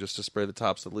tells me just to spray the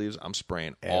tops of the leaves. I'm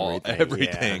spraying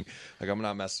everything. Like, I'm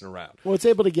not messing around. Well, it's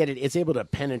able to get it. It's able to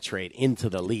penetrate into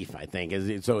the leaf. I think,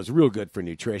 so it's real good for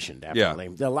nutrition.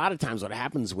 Definitely. A lot of times, what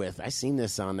happens with, I seen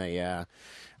this on a.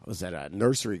 I was at a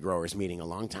nursery growers meeting a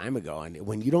long time ago, and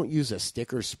when you don't use a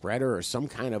sticker spreader or some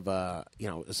kind of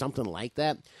something like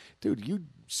that, dude, you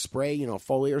spray,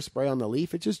 foliar spray on the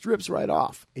leaf, it just drips right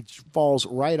off. It falls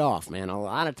right off, man. A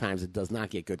lot of times it does not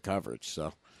get good coverage.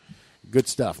 So, good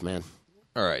stuff, man.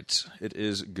 All right. It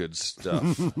is good stuff.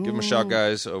 Give him a shout,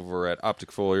 guys, over at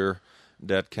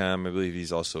opticfoliar.com. I believe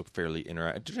he's also fairly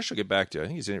interactive. I should get back to you. I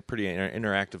think he's pretty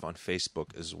interactive on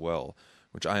Facebook as well,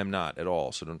 which I am not at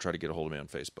all, so don't try to get a hold of me on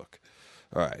Facebook.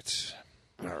 All right.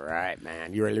 All right,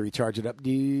 man. You ready to recharge it up,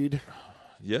 dude?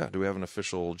 Yeah, do we have an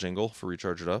official jingle for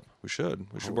Recharge It Up? We should.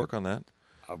 We should work on that.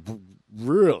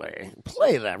 Really?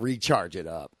 Play that recharge it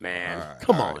up, man.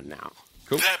 Come on now.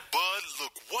 Cool. That bud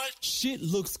look what? Shit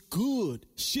looks good.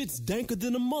 Shit's danker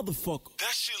than a motherfucker.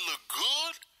 That shit look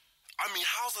good? I mean,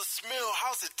 how's it smell?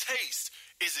 How's it taste?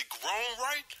 Is it grown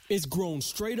right? It's grown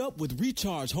straight up with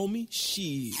Recharge, homie.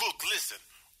 Shit. Look, listen,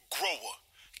 grower,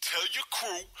 tell your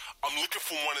crew I'm looking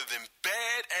for one of them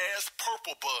badass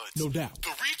purple buds. No doubt. The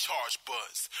Recharge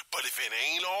buds. But if it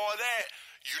ain't all that,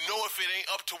 you know if it ain't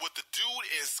up to what the dude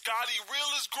in Scotty Real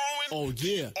is growing, Oh,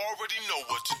 yeah. already know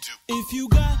what to do. If you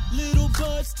got little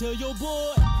buds, tell your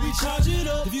boy, recharge it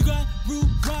up. If you got root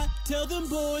rot, tell them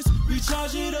boys,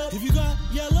 recharge it up. If you got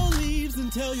yellow leaves,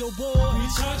 then tell your boy,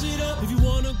 recharge it up. If you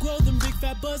wanna grow them big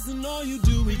fat buds, then all you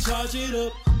do, recharge it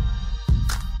up.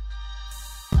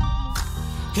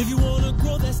 If you wanna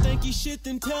grow that stanky shit,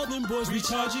 then tell them boys,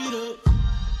 recharge it up.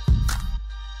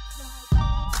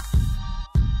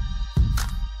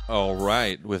 All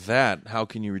right. With that, how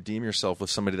can you redeem yourself with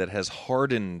somebody that has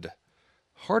hardened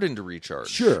to recharge?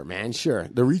 Sure, man, sure.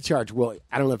 The recharge will,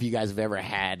 I don't know if you guys have ever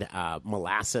had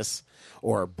molasses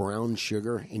or brown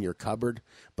sugar in your cupboard,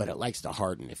 but it likes to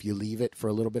harden. If you leave it for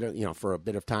a little bit of, for a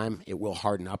bit of time, it will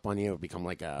harden up on you. It'll become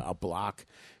like a block.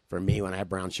 For me, when I have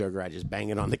brown sugar, I just bang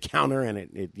it on the counter and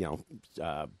it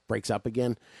breaks up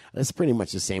again. That's pretty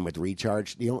much the same with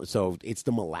recharge. So it's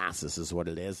the molasses is what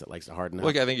it is. It likes to harden up.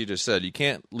 Like I think you just said, you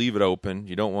can't leave it open.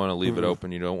 You don't want to leave it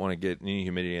open. You don't want to get any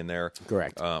humidity in there.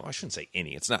 Correct. I shouldn't say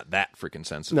any. It's not that freaking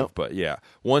sensitive. No. But yeah,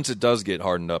 once it does get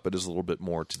hardened up, it is a little bit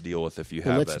more to deal with if you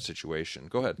have let's- that situation.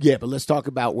 Go ahead. Yeah, but let's talk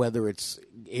about whether it's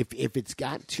if it's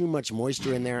got too much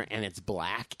moisture in there and it's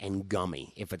black and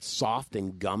gummy. If it's soft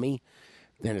and gummy,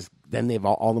 then they've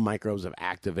all the microbes have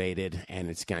activated and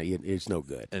it's no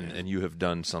good. And you have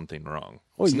done something wrong.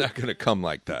 Oh, It's yeah. not going to come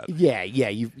like that. Yeah,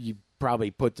 you probably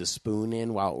put the spoon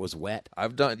in while it was wet.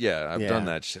 I've done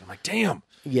that shit. I'm like, damn.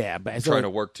 Yeah, but I'm trying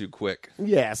to work too quick.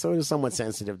 Yeah, so it's somewhat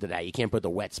sensitive to that. You can't put the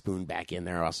wet spoon back in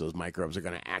there, or else those microbes are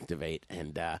going to activate.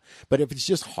 And but if it's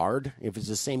just hard, if it's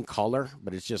the same color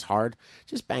but it's just hard,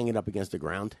 just bang it up against the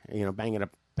ground. Bang it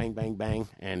up, bang, bang, bang,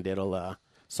 and it'll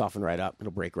soften right up.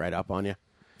 It'll break right up on you.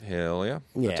 Hell yeah.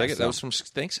 Yeah, I'll take it. so- That was from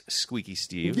thanks, Squeaky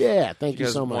Steve. Yeah, thank you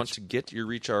guys so want much. to get your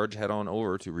recharge, head on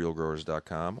over to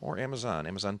realgrowers.com or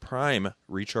Amazon Prime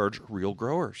Recharge Real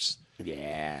Growers.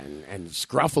 Yeah, and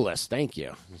Scruffulous, thank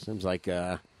you. It seems like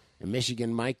a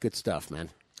Michigan Mike, good stuff, man.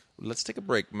 let's take a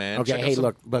break, man. Okay, Check out hey, some-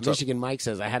 look, but what's up? Michigan Mike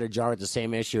says, I had a jar with the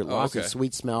same issue. It lost okay. its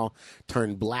sweet smell,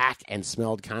 turned black, and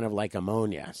smelled kind of like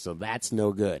ammonia. So that's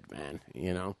no good, man,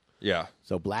 you know? Yeah.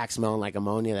 So black smelling like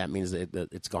ammonia, that means that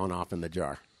it's gone off in the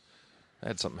jar. I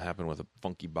had something happen with a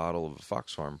funky bottle of a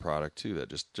Fox Farm product, too, that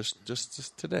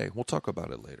just today. We'll talk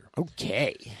about it later.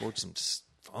 Okay. Poured some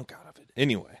funk out of it.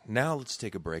 Anyway, now let's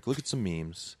take a break. Look at some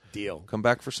memes. Deal. Come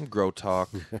back for some Grow Talk.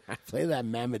 Play that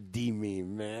Mama D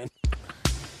meme, man.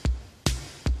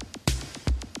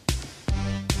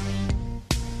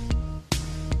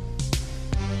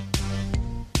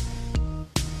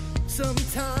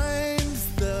 Sometimes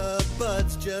the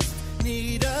buds just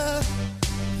need a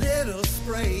little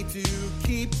spray to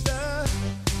keep the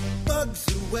bugs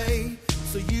away.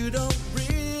 So you don't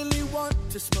really want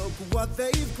to smoke what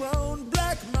they've grown.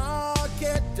 Black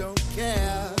market don't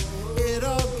care. It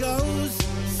all goes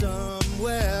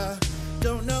somewhere.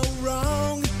 Don't know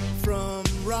wrong from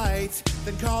right.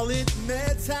 Then call it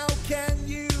meds. How can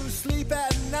you sleep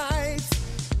at night?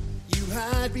 You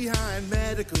hide behind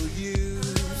medical use.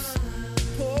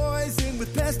 Poison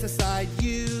with pesticide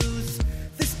use.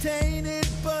 This tainted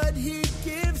bud he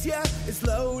gives ya is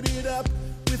loaded up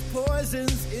with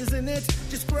poisons, isn't it?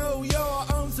 Just grow your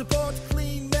own, support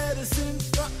clean medicine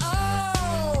for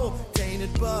all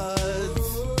tainted buds.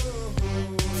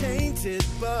 Tainted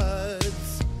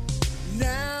buds.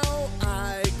 Now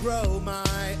I grow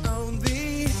my own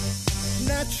the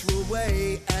natural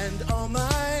way, and all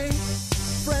my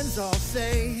friends all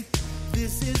say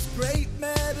this is great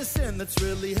medicine that's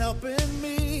really helping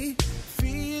me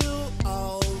feel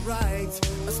alright.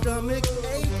 A stomach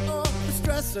ache or the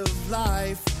stress of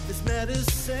life, this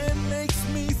medicine makes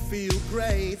me feel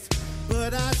great.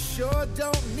 But I sure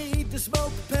don't need to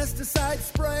smoke pesticide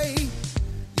spray.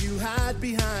 You hide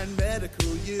behind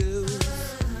medical use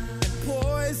and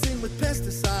poison with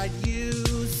pesticide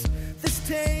use. This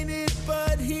tainted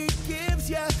bud he gives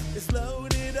ya is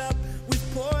loaded up with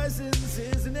poisons,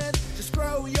 isn't it? Just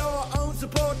grow your own,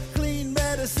 support clean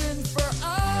medicine for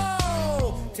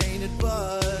all tainted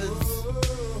buds.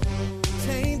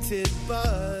 Tainted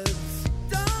buds.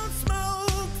 Don't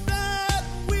smoke that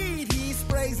weed, he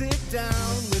sprays it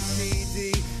down with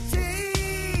DDT.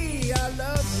 I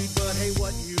love weed, but hey,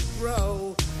 what you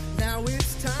grow. Now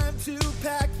it's time to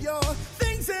pack your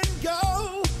things and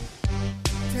go.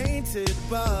 Tainted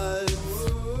buds.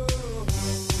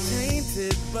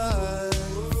 Tainted buds.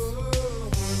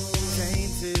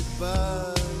 Tainted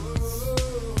buds.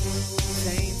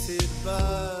 Tainted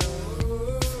buds.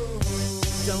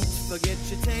 Don't forget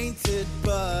your tainted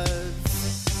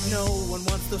buds. No one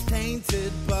wants those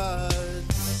tainted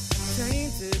buds.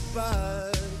 Tainted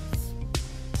buds.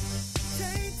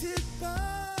 Tainted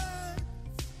buds.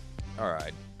 All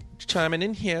right. Chiming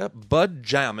in here, Bud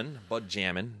Jammin, or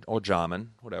Jammin,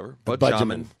 whatever. Bud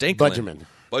Budgeman. Jammin. Budgeman.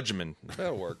 Budgeman.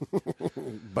 That'll work.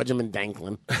 Budgeman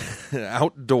Danklin.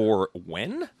 Outdoor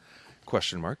when?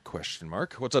 Question mark.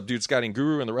 What's up, dude? Scotty and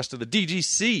Guru and the rest of the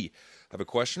DGC. I have a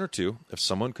question or two. If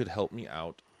someone could help me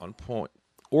out on point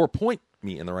or point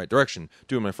me in the right direction.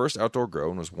 Doing my first outdoor grow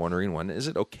and was wondering when is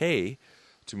it okay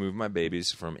to move my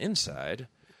babies from inside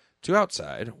to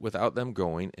outside without them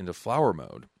going into flower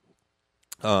mode?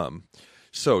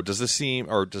 So does this seem,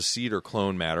 or does seed or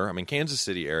clone matter? I'm in Kansas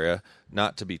City area,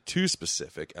 not to be too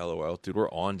specific. LOL, dude,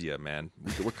 we're on to you, man.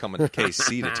 We're coming to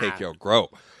KC to take your grow.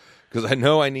 Because I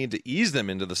know I need to ease them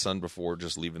into the sun before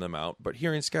just leaving them out. But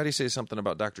hearing Scotty say something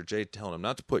about Dr. J telling him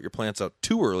not to put your plants out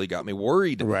too early got me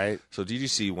worried. Right. So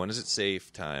DGC, when is it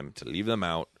safe time to leave them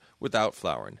out without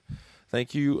flowering?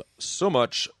 Thank you so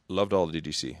much. Loved all the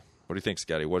DGC. What do you think,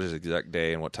 Scotty? What is the exact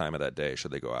day and what time of that day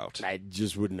should they go out? I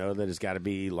just would know that it's got to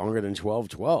be longer than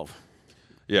 12/12.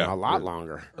 Yeah. A lot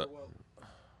longer.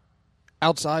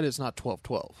 Outside is not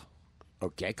 12/12.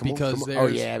 Okay, come Because on. Oh,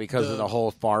 there's yeah, because of the whole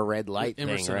far red light thing,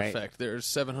 Emerson right? effect. There's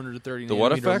 730 The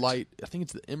what nanometer effect? light. I think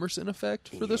it's the Emerson effect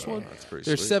for this one. That's pretty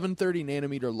There's sweet. 730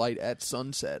 nanometer light at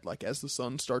sunset, like as the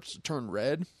sun starts to turn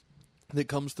red, that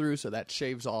comes through. So that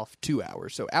shaves off 2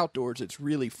 hours. So outdoors, it's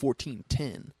really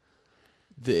 1410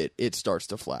 that it starts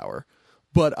to flower.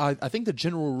 But I think the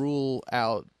general rule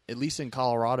out, at least in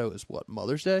Colorado, is what,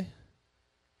 Mother's Day?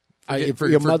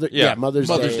 Your mother, yeah, Mother's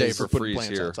Mother's Day is- for for putting freeze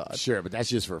plants here. outside. Sure, but that's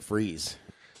just for freeze.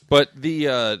 But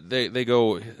the they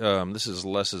go. This is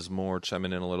less is more.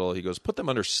 Chiming in a little. He goes, put them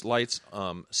under lights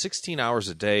 16 hours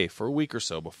a day for a week or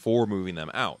so before moving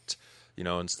them out. You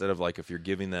know, instead of like if you're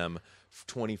giving them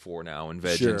 24 now and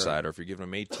veg Sure. inside, or if you're giving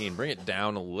them 18, bring it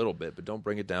down a little bit, but don't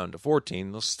bring it down to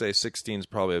 14. They'll stay 16 is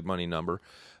probably a money number.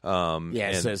 Yeah,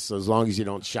 it and- says so as long as you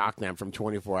don't shock them from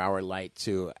 24-hour light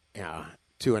to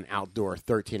to an outdoor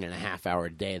 13.5-hour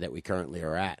day that we currently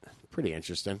are at. Pretty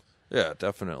interesting. Yeah,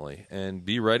 definitely. And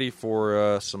be ready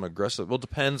for some aggressive... Well, it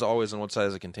depends always on what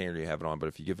size of container you have it on, but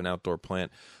if you give an outdoor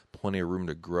plant plenty of room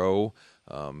to grow,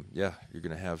 you're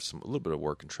going to have a little bit of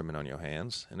work and trimming on your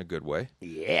hands in a good way.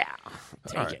 Yeah.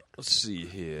 Take All right, it. let's see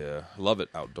here. Love it,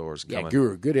 outdoors. Yeah, coming.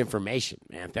 Guru, good information,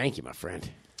 man. Thank you, my friend.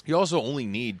 You also only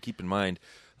need, keep in mind,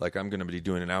 like I'm going to be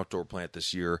doing an outdoor plant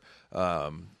this year.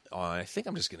 I think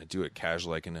I'm just going to do it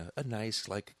casual, like in a nice,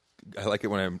 like, I like it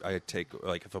when I take,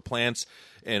 like, if a plant's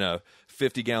in a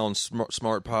 50-gallon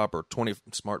smart pot or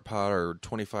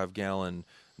 25-gallon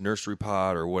nursery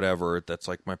pot or whatever, that's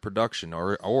like my production.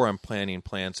 Or I'm planting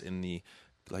plants in the,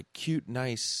 like, cute,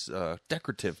 nice,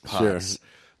 decorative pots. Sure.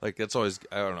 Like, that's always,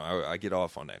 I don't know, I get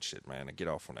off on that shit, man. I get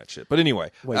off on that shit. But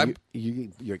anyway. Wait,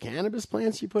 your cannabis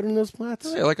plants you put in those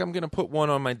pots? Yeah, like I'm going to put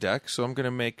one on my deck, so I'm going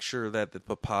to make sure that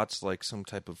the pot's like some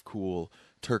type of cool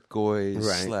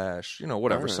turquoise /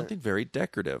 whatever, something very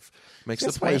decorative. Makes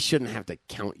That's the why you plant. shouldn't have to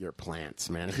count your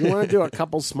plants, man. If you want to do a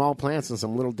couple small plants and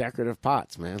some little decorative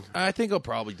pots, man. I think I'll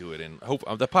probably do it in.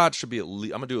 The pot should be I'm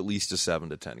going to do at least a 7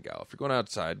 to 10 gallon. If you're going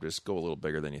outside, just go a little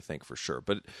bigger than you think for sure.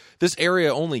 But this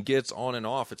area only gets on and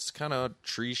off. It's kind of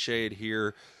tree shade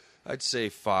here. I'd say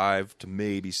 5 to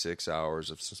maybe 6 hours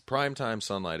of prime time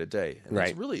sunlight a day. And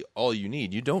that's really all you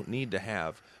need. You don't need to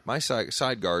have my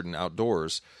side garden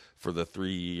outdoors for the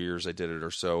 3 years I did it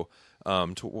or so.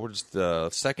 Towards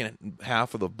the second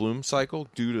half of the bloom cycle,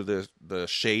 due to the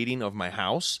shading of my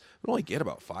house, we only get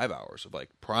about 5 hours of like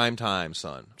prime time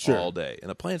sun all day,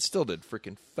 and the plants still did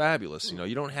freaking fabulous.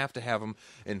 You don't have to have them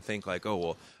and think like, oh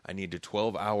well, I need a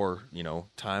 12-hour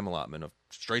time allotment of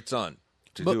straight sun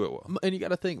to do it well. And you got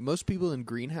to think, most people in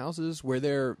greenhouses, where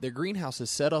their greenhouse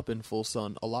is set up in full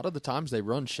sun, a lot of the times they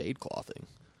run shade clothing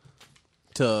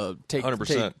to take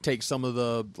 100%. take some of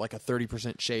the, like a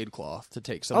 30% shade cloth to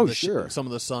take some of the some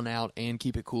of the sun out and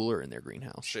keep it cooler in their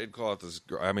greenhouse. Shade cloth is,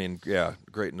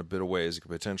 great in a bit of ways. It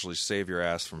could potentially save your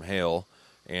ass from hail,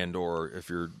 and or if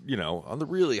you're, on the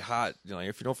really hot,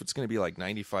 if it's going to be like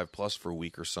 95 plus for a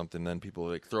week or something, then people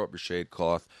like throw up your shade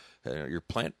cloth. Your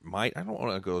plant might, I don't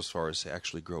want to go as far as to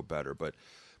actually grow better, but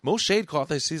most shade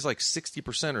cloth I see is like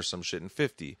 60% or some shit, and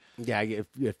 50. Yeah, I get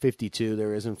 52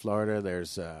 there is in Florida.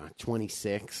 There's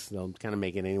 26. They'll kind of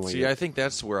make it anyway. See, I think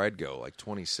that's where I'd go, like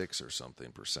 26 or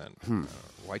something percent.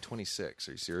 Why 26?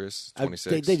 Are you serious?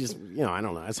 26? They just, I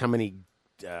don't know. That's how many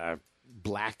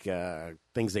black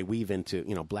things they weave into,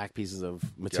 black pieces of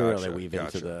material they weave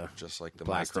into the just like the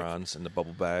plastic. microns and the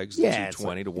bubble bags, yeah,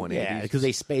 220 to 180. Yeah, because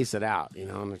they space it out,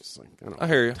 and it's like, I don't know. I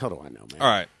hear you. How do I know, man? All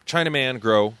right, Chinaman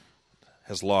Grow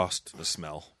has lost the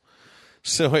smell.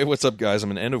 So, hey, what's up, guys?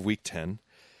 I'm in end of week 10,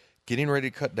 getting ready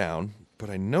to cut down, but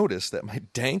I noticed that my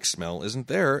dank smell isn't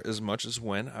there as much as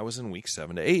when I was in week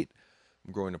 7 to 8.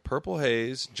 I'm growing a Purple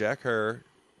Haze, Jack Hare,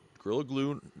 Gorilla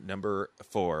Glue number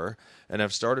 4, and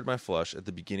I've started my flush at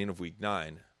the beginning of week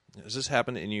 9. Has this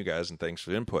happened to any of you guys? And thanks for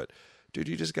the input. Dude,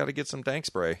 you just got to get some dank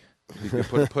spray. You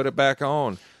can put it back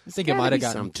on. I think it might have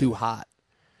gotten too hot.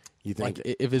 You think?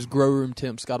 Like, if his grow room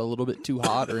temps got a little bit too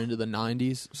hot or into the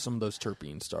 90s, some of those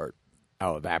terpenes start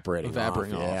evaporating off.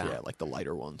 Yeah, like the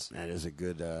lighter ones. That is a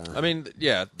good... I mean,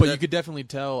 yeah. But you could definitely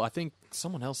tell, I think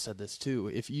someone else said this too,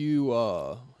 if you,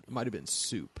 it might have been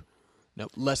Soup. No,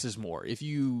 less is more. If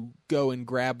you go and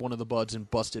grab one of the buds and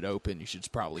bust it open, you should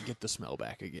probably get the smell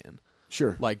back again.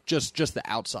 Sure. Like, just the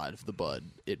outside of the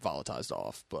bud, it volatilized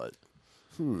off, but...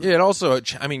 Yeah, it also,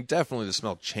 definitely the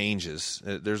smell changes.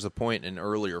 There's a point in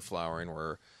earlier flowering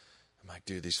where I'm like,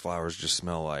 dude, these flowers just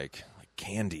smell like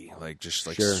candy, like just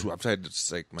like Sure. I've tried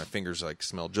to like my fingers like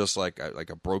smell just like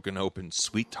a broken open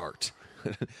sweet tart.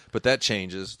 But that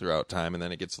changes throughout time, and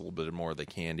then it gets a little bit more of the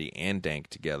candy and dank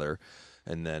together,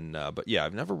 and then but yeah,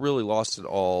 I've never really lost it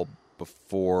all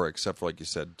before, except for like you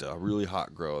said, a really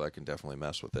hot grow that can definitely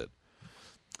mess with it.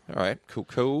 All right,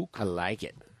 cool. I like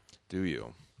it. Do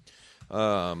you?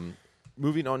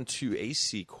 Moving on to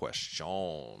AC question.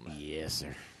 Yes,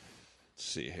 sir. Let's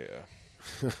see here.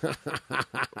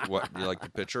 What, you like the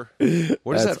picture?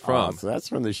 What is That's that from? awesome. That's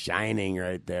from The Shining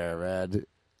right there, Red.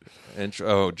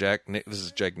 Jack. This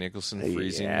is Jack Nicholson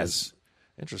freezing. Yes.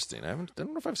 Interesting. I don't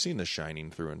know if I've seen The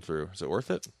Shining through and through. Is it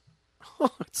worth it?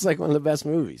 It's like one of the best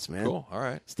movies, man. Cool. All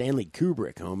right. Stanley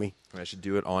Kubrick, homie. I should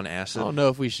do it on acid. I don't know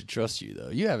if we should trust you, though.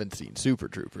 You haven't seen Super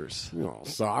Troopers. Oh,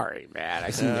 sorry, man. I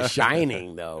seen The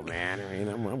Shining, though, man. I mean,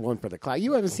 I'm one for the cloud.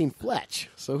 You haven't seen Fletch,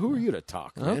 so who are you to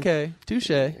talk, man? Okay, touche.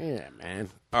 Yeah, man.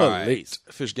 All right. Police.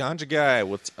 Fish Ganja Guy,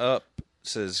 what's up?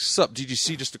 Says, sup,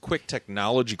 DGC, just a quick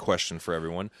technology question for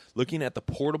everyone. Looking at the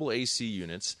portable AC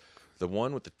units, the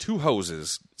one with the two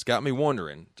hoses, it's got me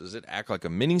wondering, does it act like a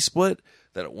mini split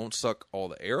that it won't suck all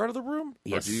the air out of the room?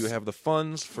 Yes. Or do you have the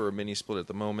funds for a mini split at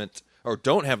the moment, or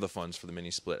don't have the funds for the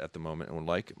mini split at the moment and would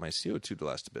like my CO2 to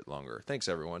last a bit longer? Thanks,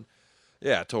 everyone.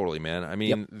 Yeah, totally, man. I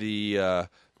mean,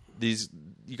 these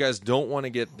you guys don't want to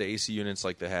get the AC units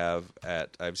like they have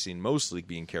at, I've seen mostly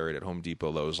being carried at Home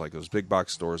Depot, those big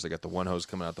box stores. They got the one hose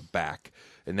coming out the back,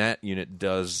 and that unit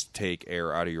does take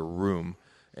air out of your room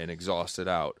and exhaust it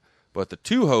out. But the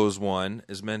two hose one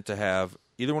is meant to have,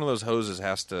 either one of those hoses you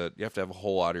have to have a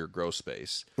hole out of your grow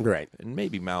space. Right. And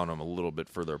maybe mount them a little bit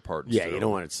further apart. Yeah, you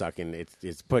don't want it sucking.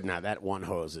 It's putting out that one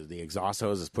hose. The exhaust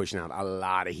hose is pushing out a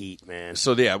lot of heat, man.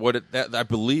 So yeah, I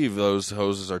believe those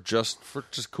hoses are just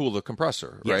cool the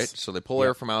compressor, Yes. right? So they pull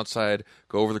air from outside,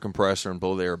 go over the compressor, and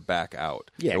blow the air back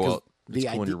out. Yeah, well, the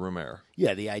it's cooling your room air.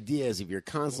 Yeah, the idea is if you're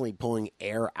constantly pulling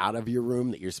air out of your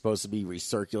room that you're supposed to be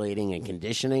recirculating and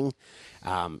conditioning,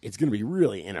 it's going to be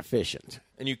really inefficient.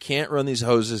 And you can't run these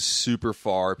hoses super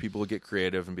far. People will get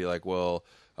creative and be like, well,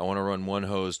 I want to run one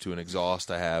hose to an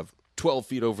exhaust I have 12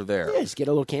 feet over there. Yeah, just get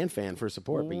a little can fan for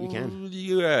support, but you can.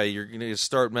 Yeah, you're going to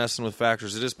start messing with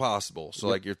factors. It is possible. So,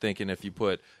 like, you're thinking if you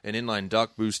put an inline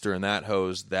duct booster in that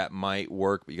hose, that might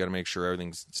work, but you got to make sure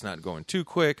it's not going too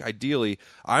quick. Ideally,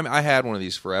 I had one of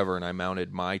these forever, and I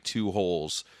mounted my two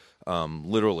holes,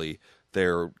 literally,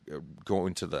 they're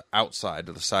going to the outside,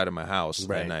 to the side of my house,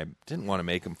 Right. and I didn't want to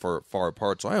make them far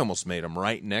apart, so I almost made them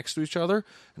right next to each other.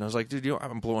 And I was like, dude,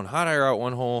 I'm blowing hot air out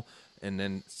one hole, and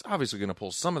then it's obviously going to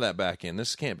pull some of that back in.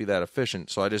 This can't be that efficient,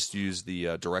 so I just use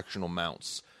the directional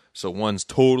mounts. So one's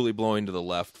totally blowing to the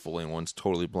left fully, and one's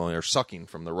totally blowing or sucking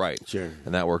from the right. Sure.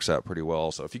 And that works out pretty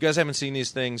well. So if you guys haven't seen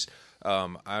these things,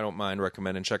 I don't mind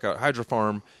recommending. Check out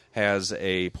Hydrofarm. Has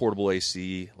a portable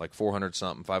AC, like $400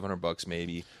 something, $500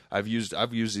 maybe. I've used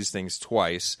these things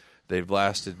twice. They've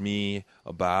lasted me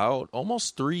about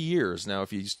almost 3 years. Now,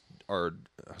 if you are,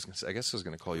 I guess I was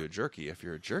going to call you a jerky. If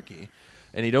you're a jerky,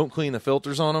 and you don't clean the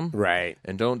filters on them, Right.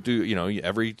 and don't do,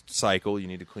 every cycle you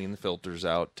need to clean the filters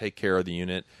out, take care of the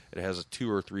unit. It has 2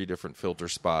 or 3 different filter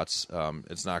spots.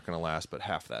 It's not going to last but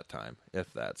half that time,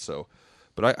 if that. So,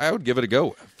 but I would give it a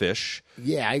go, Fish.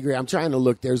 Yeah, I agree. I'm trying to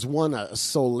look. There's one,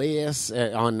 Soleus,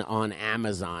 on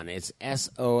Amazon. It's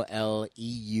Soleus,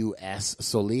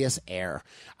 Soleus Air.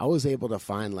 I was able to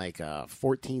find like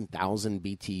 14,000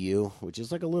 BTU, which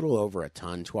is like a little over a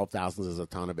ton. 12,000 is a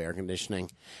ton of air conditioning.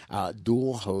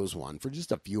 Dual hose one for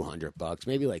just a few $100,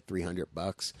 maybe like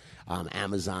 $300.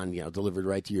 Amazon, delivered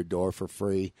right to your door for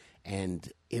free. And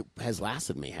it has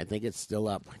lasted me. I think it's still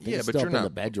up. I think Yeah, it's but still you're up in not the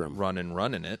bedroom. running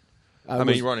it.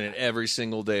 was- you're running it every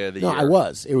single day of the No, year. I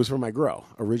was. It was for my grow.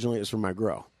 Originally, it was for my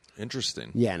grow. Interesting.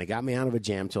 Yeah, and it got me out of a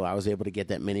jam till I was able to get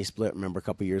that mini split. Remember a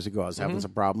couple years ago, I was having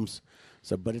some problems.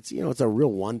 So, but it's it's a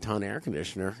real 1-ton air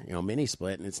conditioner, mini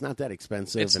split, and it's not that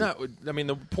expensive. It's and, not. I mean,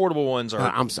 the portable ones are.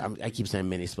 I keep saying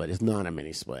mini split. It's not a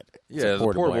mini split. It's Yeah, a the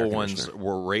portable air ones conditioner.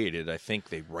 were rated. I think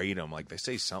they rate them like they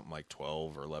say something like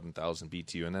 12 or 11,000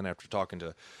 BTU. And then after talking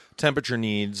to temperature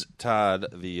needs, Todd,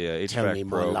 the Tell me HVAC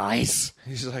more pro, lies.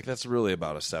 he's like, that's really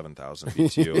about a 7,000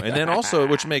 BTU. And then also,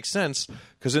 which makes sense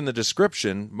because in the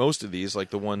description, most of these,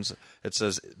 like the ones it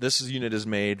says this unit is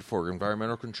made for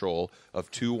environmental control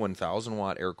of 2 1,000-watt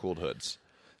air-cooled hoods.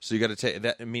 So you got to take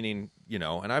that, meaning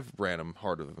and I've ran them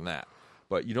harder than that.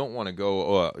 But you don't want to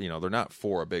go, they're not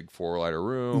for a big 4-liter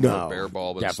room No, or bare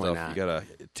bulb and definitely stuff. not. You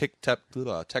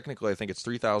got to technically, I think it's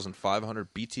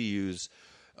 3,500 BTUs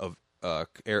of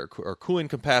air or cooling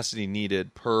capacity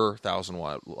needed per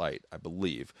 1,000-watt light, I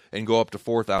believe, and go up to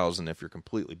 4,000 if you're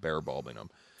completely bare bulbing them.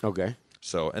 Okay.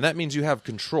 So, and that means you have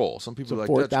control. Some people are like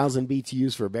 4,000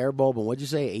 BTUs for a bare bulb, and what'd you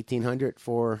say? 1,800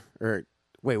 for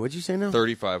wait, what'd you say now?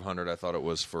 3,500. I thought it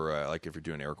was for like if you're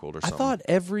doing air cooled or I something.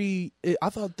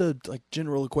 thought the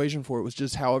general equation for it was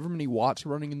just however many watts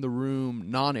running in the room,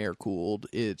 non-air cooled.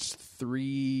 It's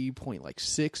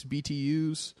 3.6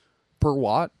 BTUs per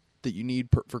watt that you need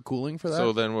for cooling for that.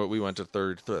 So then what we went to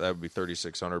that would be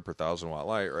 3,600 per 1,000-watt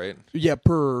light, right? yeah,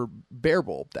 per bare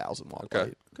bulb 1,000-watt. Okay,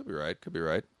 light. could be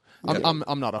right.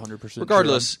 I'm not 100%.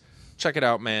 Regardless, check it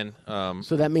out, man.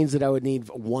 So that means that I would need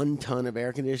 1 ton of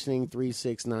air conditioning, 3,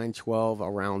 6, 9, 12,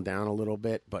 around down a little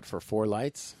bit, but for 4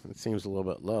 lights, it seems a little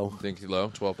bit low. Think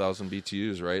low, 12,000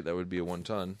 BTUs, right? That would be a 1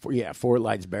 ton. 4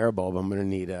 lights bare bulb. I'm going to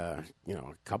need a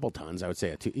couple tons. I would say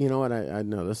a 2. You know what? I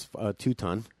know this 2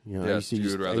 ton. Yeah, you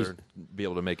would rather be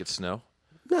able to make it snow.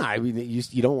 No, I mean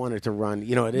you don't want it to run. It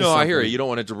is. No, I something- hear you. You don't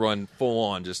want it to run full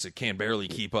on, just it can barely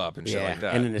keep up and shit like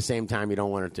that. And at the same time, you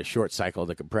don't want it to short cycle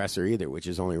the compressor either, which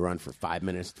is only run for 5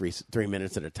 minutes, 3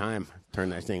 minutes at a time.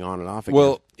 Turn that thing on and off again.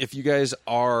 Well, if you guys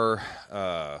are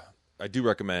I do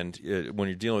recommend when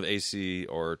you're dealing with AC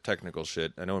or technical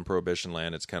shit. I know in Prohibition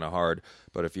land it's kind of hard,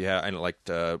 but if you have, I know, like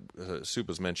Soup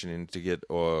was mentioning, to get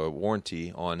a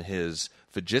warranty on his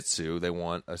Fujitsu, they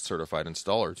want a certified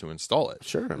installer to install it.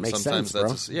 Sure, it And makes sometimes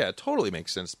sense, yeah, it totally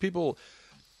makes sense. People.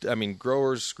 I mean,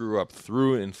 growers screw up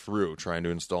through and through trying to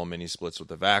install mini splits with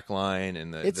the vac line,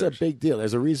 and It's a big deal.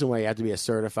 There's a reason why you have to be a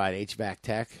certified HVAC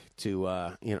tech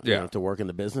to to work in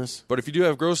the business. But if you do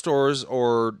have grow stores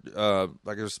or,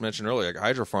 like I just mentioned earlier, like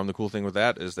Hydro Farm, the cool thing with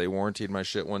that is they warranted my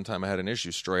shit one time I had an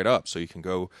issue straight up. So you can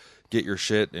go get your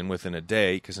shit and within a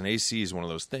day, because an AC is one of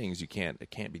those things it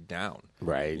can't be down.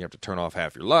 Right. You have to turn off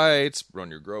half your lights,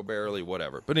 run your grow barely,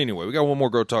 whatever. But anyway, we got one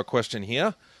more Grow Talk question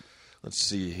here. Let's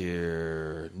see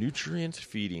here. Nutrient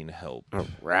feeding help. All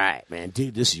right, man.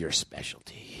 Dude, this is your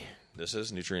specialty. This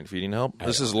is nutrient feeding help.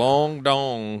 This is Long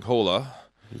Dong Cola.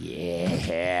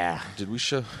 Yeah. Did we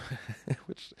show?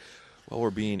 Well, we're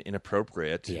being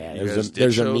inappropriate. Yeah, You guys did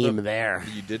there's a show meme there.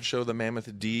 You did show the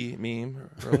Mammoth D meme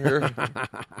earlier.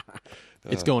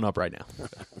 It's going up right now.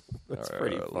 That's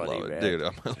pretty I funny, love it. man. Dude,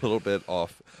 I'm a little bit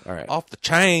off. All right. Off the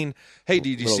chain. Hey,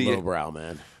 DGC. Little brow,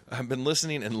 man. I've been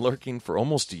listening and lurking for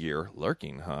almost a year.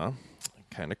 Lurking, huh?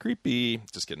 Kind of creepy.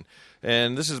 Just kidding.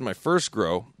 And this is my first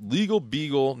grow. Legal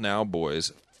Beagle now,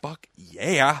 boys. Fuck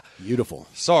yeah. Beautiful.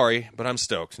 Sorry, but I'm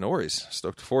stoked. No worries.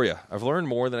 Stoked for you. I've learned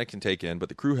more than I can take in, but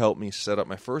the crew helped me set up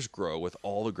my first grow with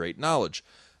all the great knowledge.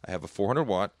 I have a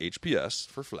 400-watt HPS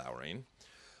for flowering.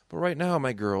 But right now,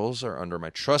 my girls are under my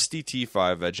trusty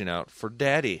T5 vegging out for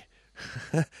daddy.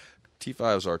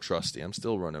 T5s are trusty. I'm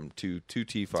still running two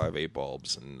T5 8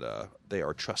 bulbs, and they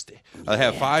are trusty. I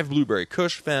have 5 Blueberry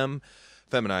Kush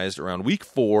feminized around week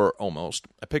 4 almost.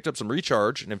 I picked up some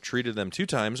Recharge and have treated them 2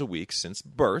 times a week since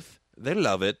birth. They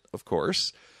love it, of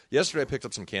course. Yesterday I picked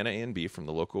up some Canna A and B from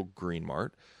the local Green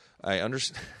Mart. I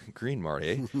understand Green Mart,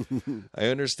 eh? I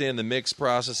understand the mix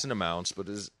process and amounts, but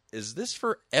is this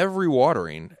for every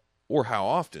watering or how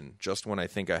often? Just when I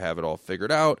think I have it all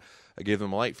figured out. I gave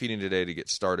him a light feeding today to get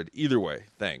started. Either way,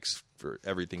 thanks for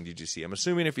everything, DGC. I'm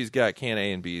assuming if he's got Canna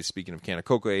A and B, speaking of Canna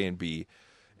Cocoa A and B,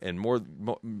 and more,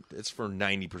 it's for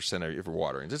 90% of your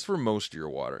waterings. It's for most of your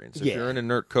waterings. If you're in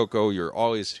inert cocoa, you're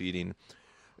always feeding.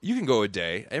 You can go a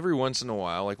day. Every once in a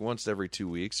while, like once every 2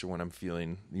 weeks, or when I'm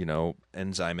feeling,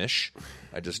 enzyme-ish,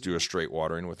 I just do a straight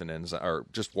watering with an enzyme, or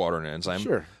just water an enzyme.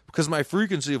 Sure. Because my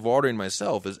frequency of watering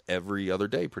myself is every other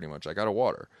day, pretty much. I got to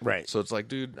water. Right. So it's like,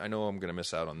 dude, I know I'm going to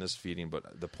miss out on this feeding,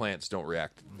 but the plants don't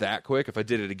react that quick. If I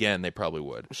did it again, they probably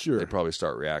would. Sure. They'd probably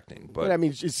start reacting. But I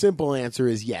mean, the simple answer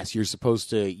is yes. You're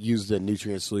supposed to use the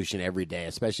nutrient solution every day,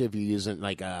 especially if you're using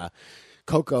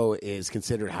cocoa is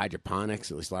considered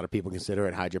hydroponics. At least a lot of people consider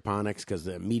it hydroponics because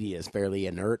the media is fairly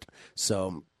inert.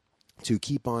 So to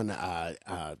keep on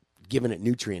giving it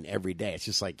nutrient every day, it's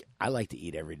just like I like to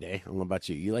eat every day. I don't know about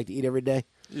you. You like to eat every day?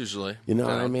 Usually. You know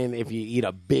what I mean? If you eat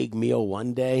a big meal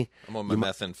one day, I'm on my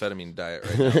methamphetamine diet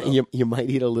right now. you might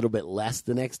eat a little bit less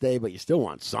the next day, but you still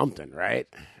want something, right?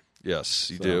 Yes,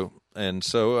 you do. And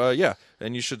so, yeah,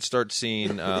 and you should start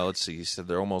seeing, let's see, he said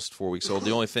they're almost 4 weeks old.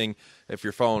 The only thing, if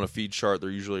you're following a feed chart, they're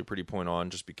usually pretty point on.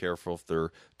 Just be careful if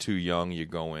they're too young, you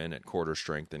go in at quarter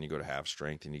strength, then you go to half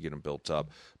strength, and you get them built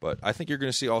up. But I think you're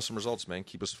going to see awesome results, man.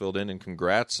 Keep us filled in, and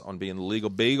congrats on being the legal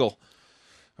beagle.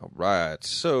 All right,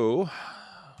 so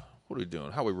what are we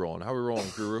doing? How are we rolling,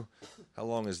 Guru? How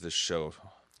long is this show?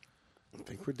 I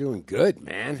think we're doing good,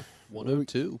 man.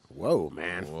 102. Whoa,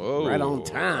 man. Whoa. Right on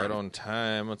time. Right on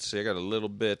time. Let's see. I got a little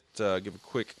bit, give a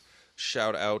quick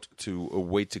shout out to A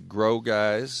Way to Grow,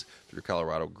 guys. If you're a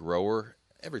Colorado grower,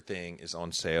 everything is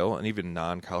on sale. And even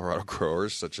non-Colorado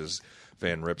growers, such as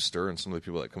Van Ripster and some of the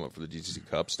people that come up for the DGC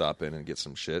Cup, stop in and get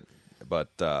some shit. But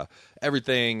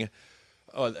everything,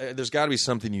 there's got to be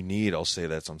something you need, I'll say,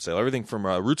 that's on sale. Everything from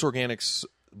Roots Organics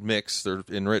mix, their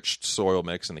enriched soil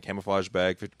mix, and the camouflage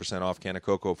bag, 50% off. Canna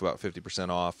Cocoa for about 50%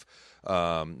 off.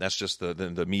 That's just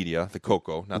the media, the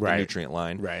cocoa, not the nutrient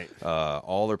line. Right.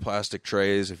 All their plastic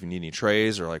trays, if you need any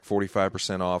trays, are like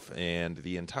 45% off. And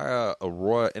the entire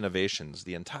Aurora Innovations,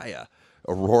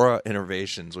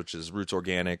 which is Roots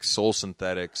Organics, Soul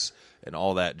Synthetics, and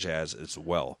all that jazz as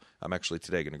well. I'm actually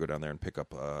today going to go down there and pick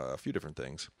up a few different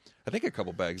things. I think a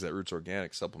couple bags that Roots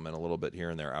Organics supplement a little bit here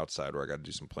and there outside where I got to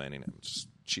do some planning. It's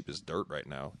cheap as dirt right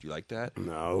now. Do you like that?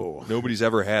 No. Nobody's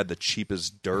ever had the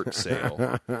cheapest dirt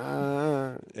sale.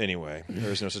 Anyway,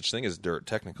 there's no such thing as dirt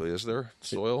technically, is there?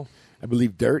 Soil? I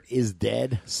believe dirt is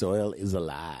dead, soil is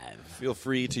alive. Feel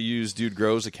free to use Dude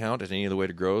Grows account at any of the Way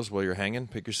to Grows while you're hanging.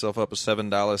 Pick yourself up a $7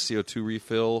 CO2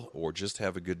 refill or just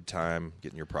have a good time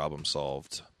getting your problem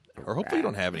solved. Or hopefully you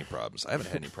don't have any problems. I haven't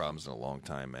had any problems in a long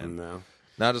time, man. No.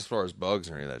 Not as far as bugs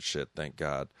or any of that shit, thank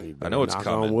God. You I better know it's knock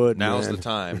coming. on wood, Now's man. the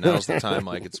time. Now's the time,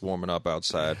 like it's warming up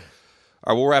outside.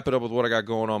 All right, we'll wrap it up with what I got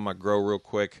going on my grow real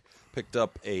quick. Picked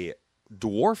up a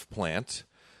dwarf plant,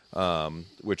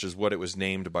 which is what it was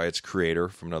named by its creator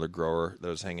from another grower that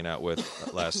I was hanging out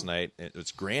with last night.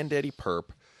 It's Granddaddy Perp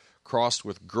crossed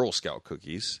with Girl Scout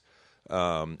cookies.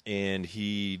 And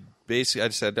he basically, I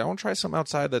just said, I want to try something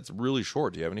outside that's really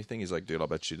short. Do you have anything? He's like, dude, I'll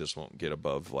bet you this won't get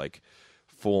above like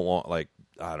full on, like,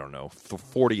 I don't know,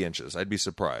 40 inches. I'd be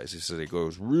surprised. He said it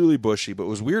goes really bushy, but what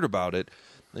was weird about it,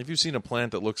 if you've seen a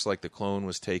plant that looks like the clone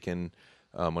was taken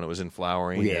when it was in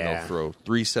flowering, and it'll throw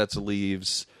 3 sets of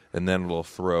leaves, and then it'll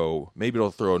throw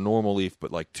a normal leaf,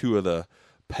 but like 2 of the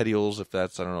petioles, if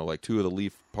that's, I don't know, like 2 of the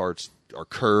leaf parts are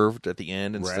curved at the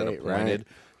end instead of pointed.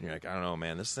 And you're like, I don't know,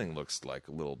 man, this thing looks like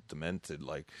a little demented,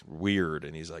 like weird.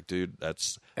 And he's like, dude,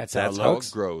 that's how it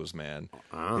grows, man.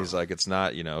 Oh. He's like, it's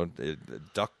not,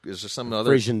 duck is just some other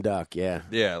Frisian duck, yeah.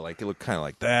 Yeah, like it looked kind of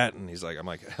like that. And he's like, I'm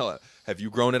like, hell, have you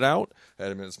grown it out?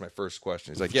 I mean, it's my first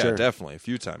question. He's like, yeah, definitely, a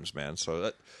few times, man.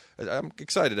 So I'm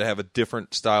excited to have a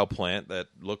different style plant that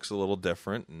looks a little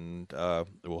different, and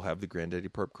we'll have the Granddaddy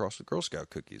Perp crossed with Girl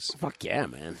Scout cookies. Fuck yeah,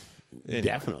 man. And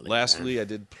definitely. Lastly, I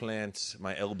did plant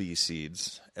my LB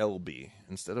seeds, LB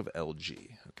instead of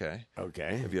LG.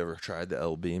 Okay. Have you ever tried the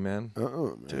LB, man?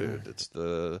 Man. Dude, it's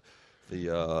the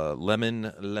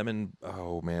lemon.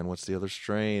 Oh man, what's the other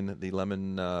strain? The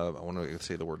lemon. I want to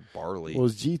say the word barley. Well,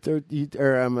 G30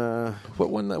 or what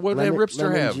one? What did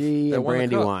Ripster have? G and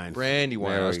Brandywine.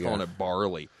 Brandywine. I was calling it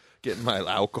barley. Getting my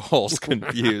alcohols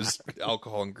confused.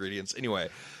 Alcohol ingredients. Anyway,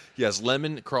 yes,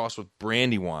 lemon crossed with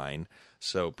Brandywine.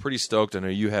 So pretty stoked. I know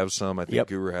you have some. I think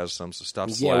Guru has some. So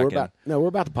stop slacking. We're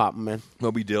about to pop them, man.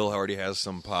 Moby Dill already has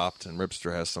some popped, and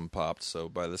Ripster has some popped. So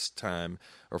by this time,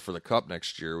 or for the cup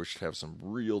next year, we should have some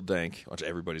real dank, which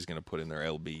everybody's going to put in their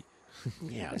LB.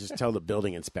 Yeah, just tell the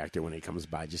building inspector when he comes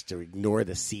by just to ignore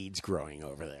the seeds growing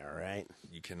over there, right?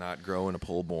 You cannot grow in a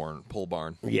pole barn.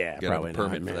 Yeah, you probably have a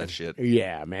permit not, man. for that shit.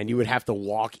 Yeah, man, you would have to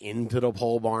walk into the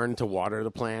pole barn to water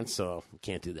the plants, so you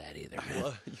can't do that either, man.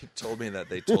 Well, you told me that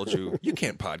they told you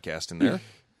can't podcast in there.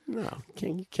 No,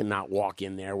 you cannot walk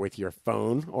in there with your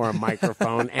phone or a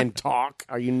microphone and talk.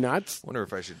 Are you nuts? Wonder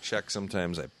if I should check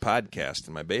sometimes I podcast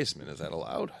in my basement. Is that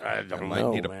allowed? I don't might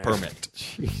know, need a man. permit.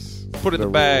 Jeez. Put it in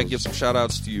the bag. Give some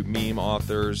shout-outs to you meme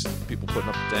authors, people putting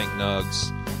up the dank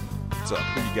nugs. What's up?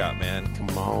 Who you got, man? Come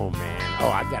on, man. Oh,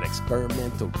 I got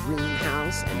Experimental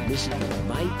Greenhouse and Michigan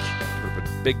Mike. Put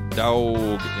a big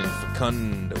dog in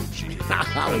Facundo G.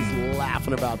 I was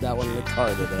laughing about that one in the car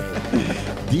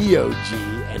today. DOG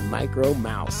and Micro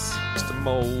Mouse. Mr.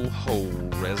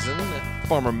 Moho Resin.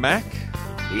 Farmer Mac.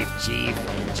 Beef Chief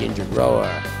and Ginger Grower.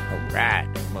 All right.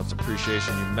 Much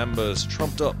appreciation, you members.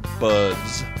 Trumped Up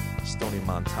Buds. Stony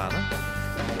Montana.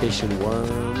 Fish and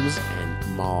Worms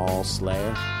and Mall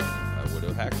Slayer. I would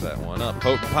have hacked that one up.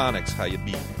 Potaponics, how you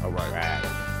be? All right.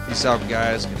 Peace out,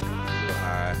 guys. Get a little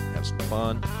high. Have some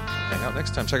fun. Hang out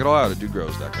next time. Check it all out at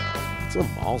dudegrows.com. It's a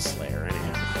Mall Slayer,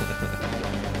 anyhow.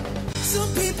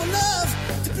 Some people love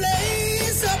to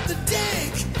blaze up the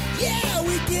dank. Yeah,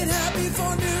 we get high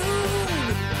before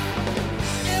noon.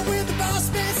 And when the boss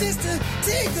man says to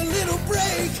take a little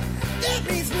break, that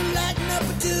means we lighten up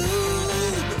a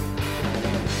tube.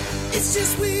 It's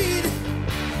just weed.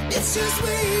 It's just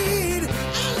weed.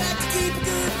 I like to keep a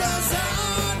good buzz on.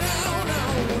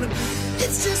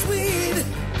 It's just weed.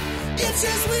 It's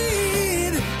just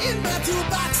weed. In my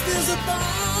toolbox there's a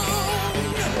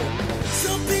bone.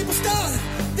 Some people start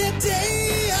their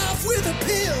day off with a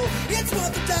pill. It's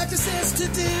what the doctor says to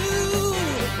do.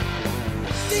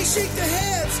 They shake their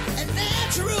heads at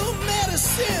natural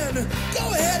medicine.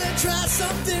 Go ahead and try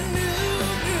something new.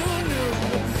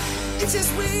 It's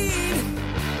just weed.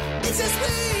 It's just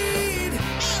weed.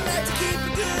 I like to keep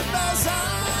a good buzz on.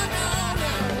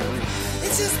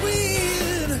 It's just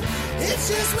weed. It's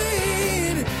just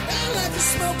weed. I like to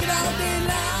smoke it all day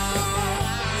long.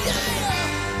 Yeah.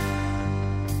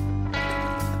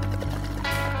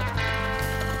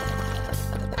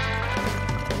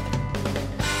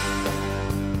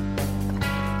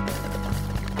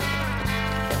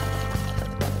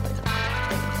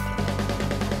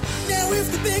 Now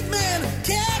if the big man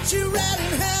catch you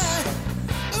riding high,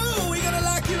 ooh, we gonna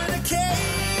lock you in a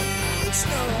cage.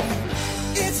 No.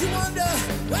 If you wonder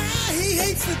why he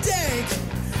hates the dank,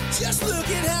 just look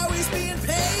at how he's being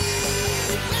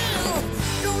paid. Now,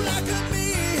 don't lock up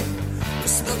me for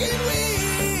smoking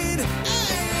weed. I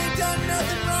ain't done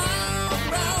nothing wrong.